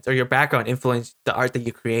influence, or your background influence, the art that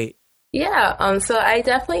you create? Yeah, so I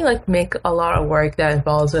definitely like make a lot of work that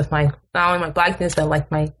involves with my, not only my Blackness, but like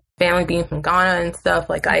my family being from Ghana and stuff.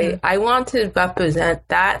 Like, I want to represent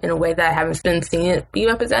that in a way that I haven't been seen it be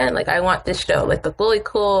represented. Like, I want to show like the really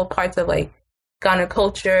cool parts of like Ghana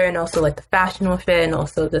culture, and also like the fashion with it, and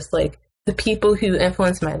also just like the people who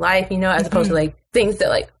influenced my life, you know, as opposed to like things that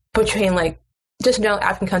like portraying like just, you know,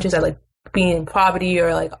 African countries that like being in poverty,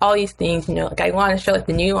 or like all these things, you know. Like, I want to show like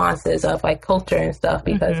the nuances of like culture and stuff,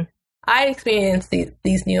 because I experienced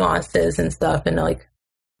these nuances and stuff, and like,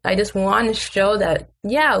 I just want to show that,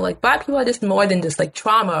 yeah, like, Black people are just more than just like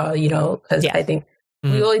trauma, you know, because I think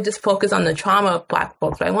we really just focus on the trauma of Black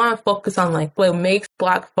folks. But I want to focus on like what makes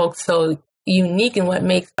Black folks so unique, and what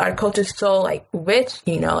makes our culture so like rich,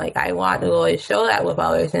 you know. Like, I want to really show that with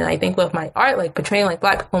others. And I think with my art, like portraying like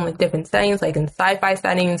Black people in like different settings, like in sci-fi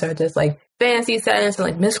settings, or just like fantasy settings and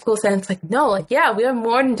like mystical settings, like, no, like, yeah, we are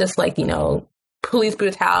more than just like, you know, police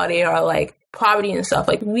brutality or like poverty and stuff.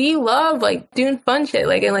 Like, we love like doing fun shit.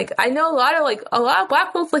 Like, and like, I know a lot of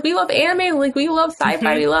Black folks, like, we love anime, like, we love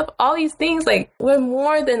sci-fi, we love all these things. Like, we're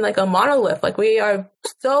more than like a monolith. Like, we are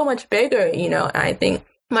so much bigger, you know. And I think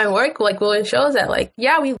my work like really shows that, like,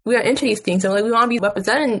 yeah, we are into these things, and like, we want to be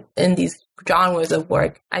represented in these genres of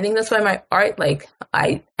work. I think that's why my art, like,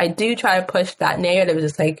 I do try to push that narrative,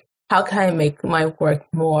 just like, how can I make my work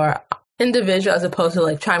more individual, as opposed to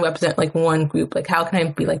like trying to represent like one group. Like, how can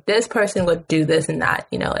I be like, this person would do this and that,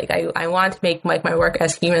 you know. Like, I want to make like my work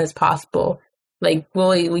as human as possible, like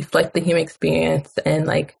really reflect the human experience, and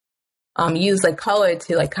like use like color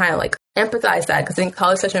to like kind of like empathize that, because I think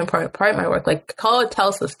color is such an important part of my work. Like, color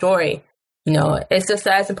tells the story, you know, it's just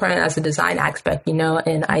as important as the design aspect, you know,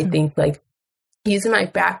 and I think like using my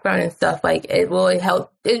background and stuff, like it will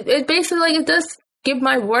help. It basically like it does give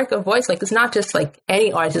my work a voice. Like it's not just like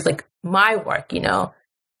any art, it's like my work, you know.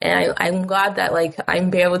 And I'm glad that like I'm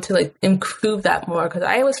be able to like improve that more, because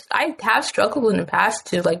I have struggled in the past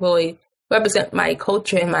to like really represent my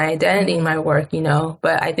culture and my identity in my work, you know.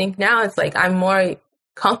 But I think now it's like I'm more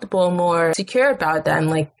comfortable, more secure about that, and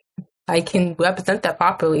like I can represent that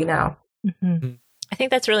properly now. Mm-hmm. I think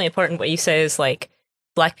that's really important. What you say is like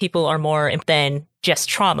Black people are more than just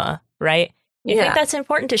trauma, right? I think that's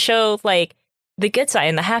important to show like the good side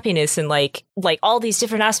and the happiness and like all these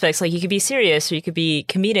different aspects. Like you could be serious or you could be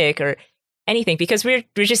comedic or anything, because we're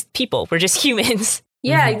just people. We're just humans.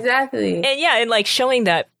 Yeah, exactly. And like showing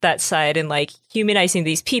that side and like humanizing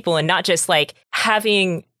these people, and not just like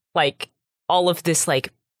having like all of this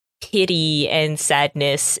like pity and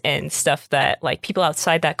sadness and stuff that like people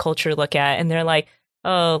outside that culture look at and they're like,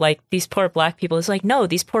 oh, like these poor Black people. It's like, no,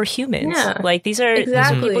 these poor humans. Yeah, like these are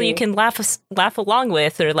people you can laugh along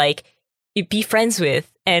with, or like you be friends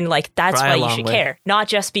with, and like that's why you should care. Not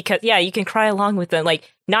just because you can cry along with them,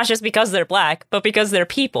 like not just because they're Black, but because they're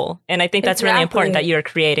people. And I think that's really important, that you're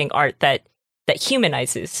creating art that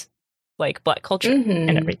humanizes like Black culture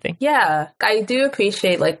and everything. Yeah, I do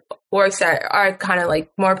appreciate like works that are kind of like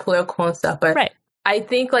more political and stuff, but I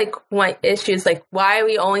think like one issue is like, why are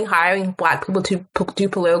we only hiring Black people to do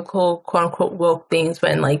political quote unquote woke things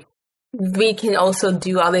when like we can also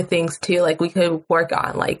do other things too? Like we could work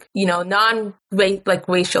on like, you know,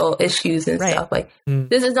 racial issues and stuff. Like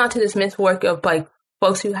this is not to dismiss work of like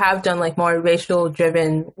folks who have done like more racial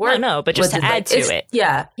driven work. No, but just to add to it.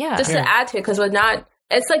 Yeah. Just to add to it, because we're not.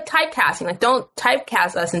 It's like typecasting. Like, don't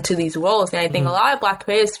typecast us into these roles. And I think a lot of Black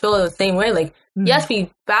creators feel the same way. Like, yes,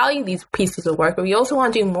 we value these pieces of work, but we also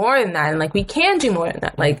want to do more than that. And like, we can do more than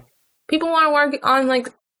that. Like, people want to work on like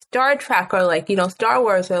Star Trek or like, you know, Star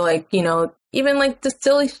Wars, or like, you know, even like the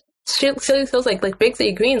silly shows like Big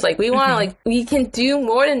City Greens. Like, we want to like, we can do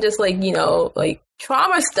more than just like, you know, like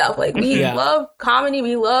trauma stuff. Like, we love comedy,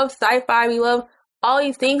 we love sci-fi, we love all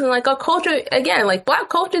these things. And like our culture, again, like Black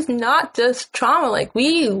culture is not just trauma. Like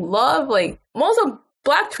we love like most of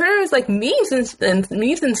Black Twitter is like memes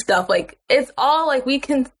and stuff. Like it's all like we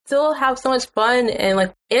can still have so much fun, and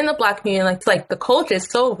like in the Black community, like it's like the culture is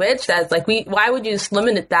so rich that it's like why would you just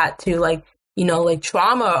limit that to like, you know, like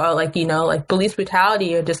trauma or like, you know, like police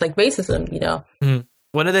brutality or just like racism, you know?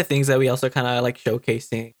 One of the things that we also kind of like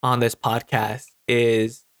showcasing on this podcast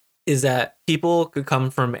is that people could come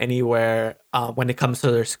from anywhere when it comes to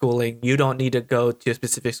their schooling. You don't need to go to a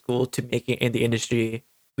specific school to make it in the industry.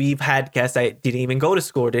 We've had guests that didn't even go to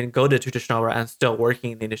school, didn't go to traditional route, and still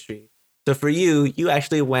working in the industry. So for you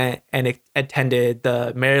actually went and attended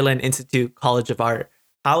the Maryland Institute College of Art.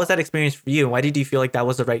 How was that experience for you? And why did you feel like that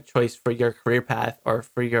was the right choice for your career path or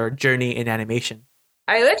for your journey in animation?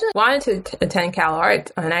 I originally wanted to attend Cal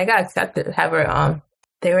Arts, and I got accepted. However,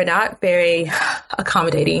 they were not very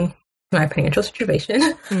accommodating to my financial situation.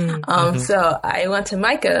 So I went to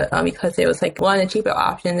MICA because it was like one of the cheaper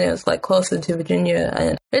options. It was like closer to Virginia.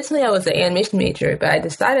 And originally I was an animation major, but I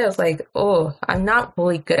decided I was like, oh, I'm not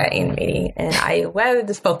really good at animating. And I rather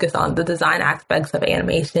just focus on the design aspects of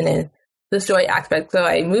animation and the story aspect. So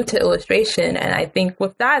I moved to illustration. And I think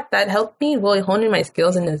with that helped me really hone in my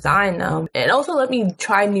skills in design. And also let me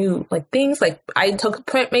try new like things. Like I took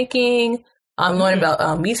printmaking. Learning about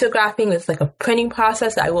mesographing. It's like a printing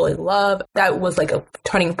process that I really love. That was like a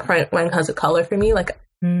turning point when it comes to color for me. Like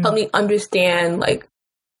helped me understand like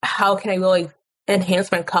how can I really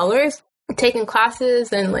enhance my colors. Taking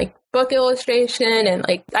classes and like book illustration, and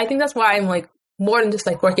like I think that's why I'm like more than just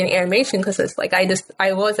like working in animation, because it's like I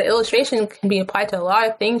realized that illustration can be applied to a lot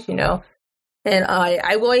of things, you know. And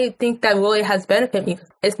I really think that really has benefited me.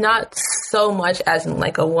 It's not so much as in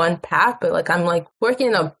like a one path, but like I'm like working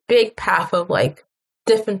in a big path of like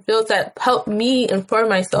different fields that help me inform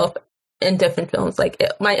myself in different films. Like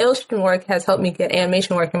my illustration work has helped me get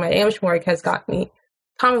animation work, and my animation work has got me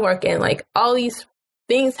comic work, and like all these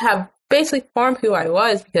things have basically formed who I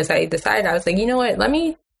was, because I decided, I was like, you know what, let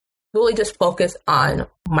me really just focus on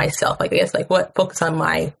myself. Like I guess like focus on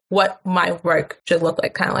what my work should look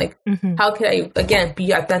like, kind of like how can I again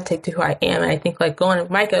be authentic to who I am. And I think like going to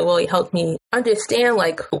MICA really helped me understand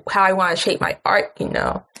like how I want to shape my art, you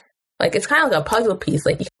know. Like it's kind of like a puzzle piece,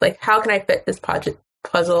 like how can I fit this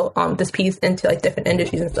this piece into like different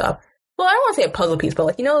industries and stuff. Well, I don't want to say a puzzle piece, but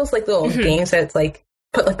like, you know, those like little games that's like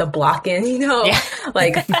put like the block in, you know.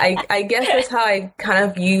 Like I guess that's how I kind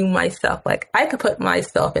of view myself. Like I could put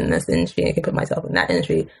myself in this industry, I could put myself in that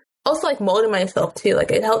industry. Also like molding myself too.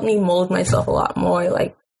 Like it helped me mold myself a lot more.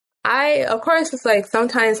 Like Of course, it's like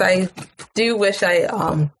sometimes I do wish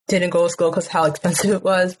I didn't go to school because how expensive it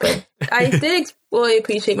was, but I did really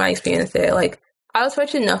appreciate my experience there. Like, I was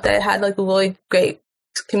fortunate enough that I had like a really great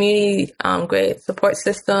community, great support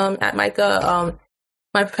system at MICA.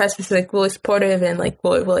 My professors were like really supportive and like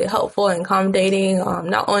really, really helpful and accommodating,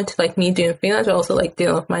 not only to like me doing freelance, but also like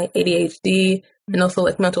dealing with my ADHD and also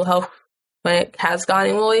like mental health when it has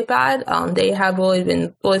gotten really bad. They have really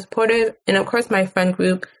been really supportive. And of course, my friend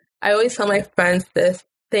group, I always tell my friends this.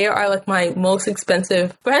 They are like my most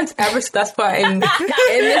expensive friends ever thus far, and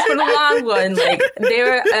this for the long run. Like,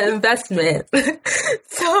 they're an investment.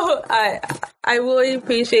 So I really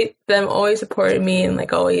appreciate them always supporting me and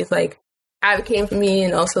like always like advocating for me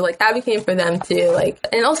and also like advocating for them too. Like,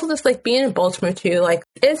 and also just like being in Baltimore too. Like,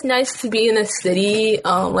 it's nice to be in a city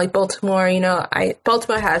like Baltimore. You know,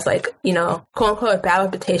 Baltimore has like, you know, quote unquote a bad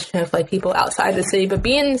reputation of like people outside the city, but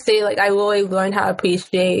being in the city, like I really learned how to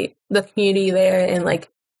appreciate the community there and like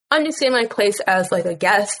understand my place as like a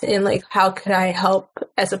guest and like how could I help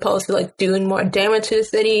as opposed to like doing more damage to the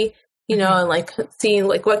city, you know, and like seeing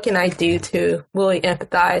like what can I do to really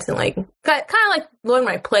empathize and like kind of like learn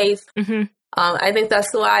my place. I think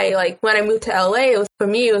that's why like when I moved to LA, for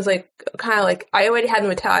me it was like kind of like I already had the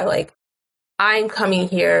mentality like I'm coming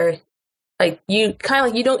here, like you kind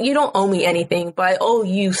of like you don't owe me anything, but I owe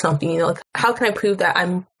you something. You know, like how can I prove that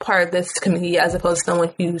I'm part of this community as opposed to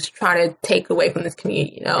someone who's trying to take away from this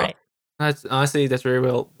community? You know, Right. That's very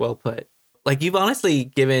well put. Like, you've honestly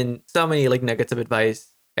given so many like nuggets of advice,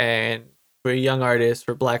 and for young artists,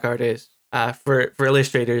 for Black artists, for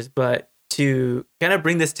illustrators. But to kind of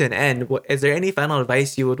bring this to an end, is there any final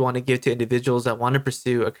advice you would want to give to individuals that want to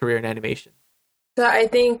pursue a career in animation? So I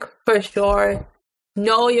think for sure,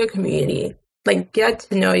 know your community. Like, get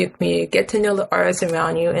to know your community, get to know the artists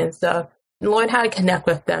around you and stuff. Learn how to connect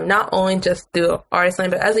with them, not only just through artist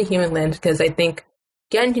lens, but as a human lens, because I think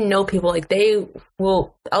getting to know people, like a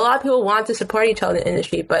lot of people want to support each other in the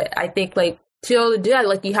industry, but I think like to be able to do that,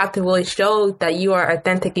 like you have to really show that you are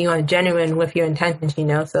authentic, you are genuine with your intentions, you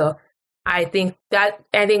know? So I think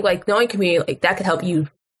like knowing community, like that could help you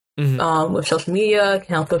with social media,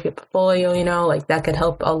 can help with your portfolio, you know, like that could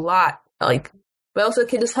help a lot. Like, but also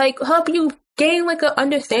could just like help you gain like an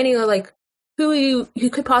understanding of like who you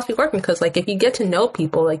could possibly work with. Because like if you get to know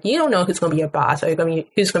people, like you don't know who's gonna be your boss or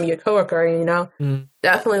who's gonna be your coworker, you know.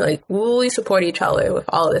 Definitely like really support each other with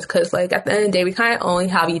all of this, because like at the end of the day we kind of only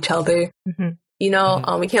have each other. You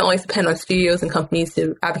know, we can't always depend on studios and companies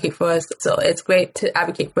to advocate for us. So it's great to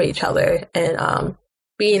advocate for each other and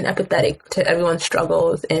being empathetic to everyone's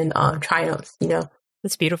struggles and triumphs, you know.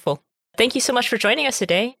 That's beautiful. Thank you so much for joining us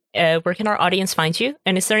today. Where can our audience find you?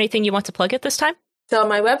 And is there anything you want to plug at this time? So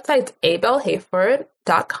my website's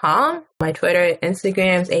abelhayford.com. My Twitter,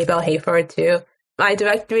 Instagram is abelhayford too. My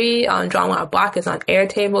directory on Drawing While Black is on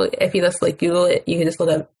Airtable. If you just like Google it, you can just look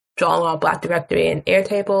up Drawing While Black directory and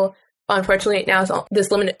Airtable. Unfortunately, right now it's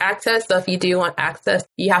this limited access. So if you do want access,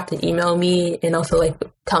 you have to email me and also like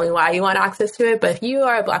tell me why you want access to it. But if you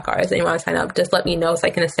are a Black artist and you want to sign up, just let me know so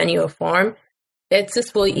I can send you a form. It's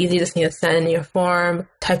just really easy. Just need to send in your form,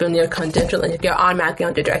 type in your credentials, and you're automatically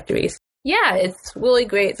on the directories. Yeah, it's really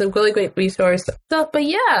great. It's a really great resource. So, but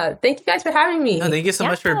yeah, thank you guys for having me. Oh, thank you so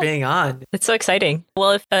much for being on. It's so exciting.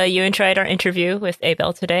 Well, if you enjoyed our interview with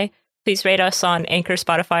Abel today, please rate us on Anchor,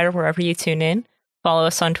 Spotify, or wherever you tune in. Follow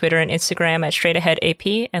us on Twitter and Instagram at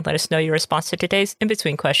StraightAheadAP and let us know your response to today's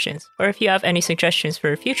in-between questions. Or if you have any suggestions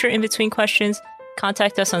for future in-between questions,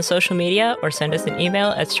 contact us on social media or send us an email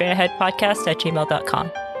at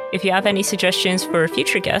straightaheadpodcast@gmail.com. If you have any suggestions for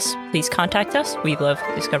future guests, please contact us. We love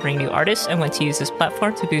discovering new artists and want to use this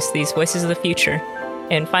platform to boost these voices of the future.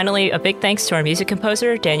 And finally, a big thanks to our music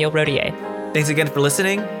composer, Daniel Rodier. Thanks again for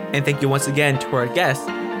listening, and thank you once again to our guest,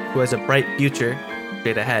 who has a bright future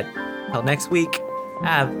straight ahead. Till next week,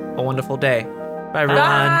 have a wonderful day. Bye, everyone.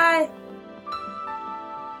 Bye.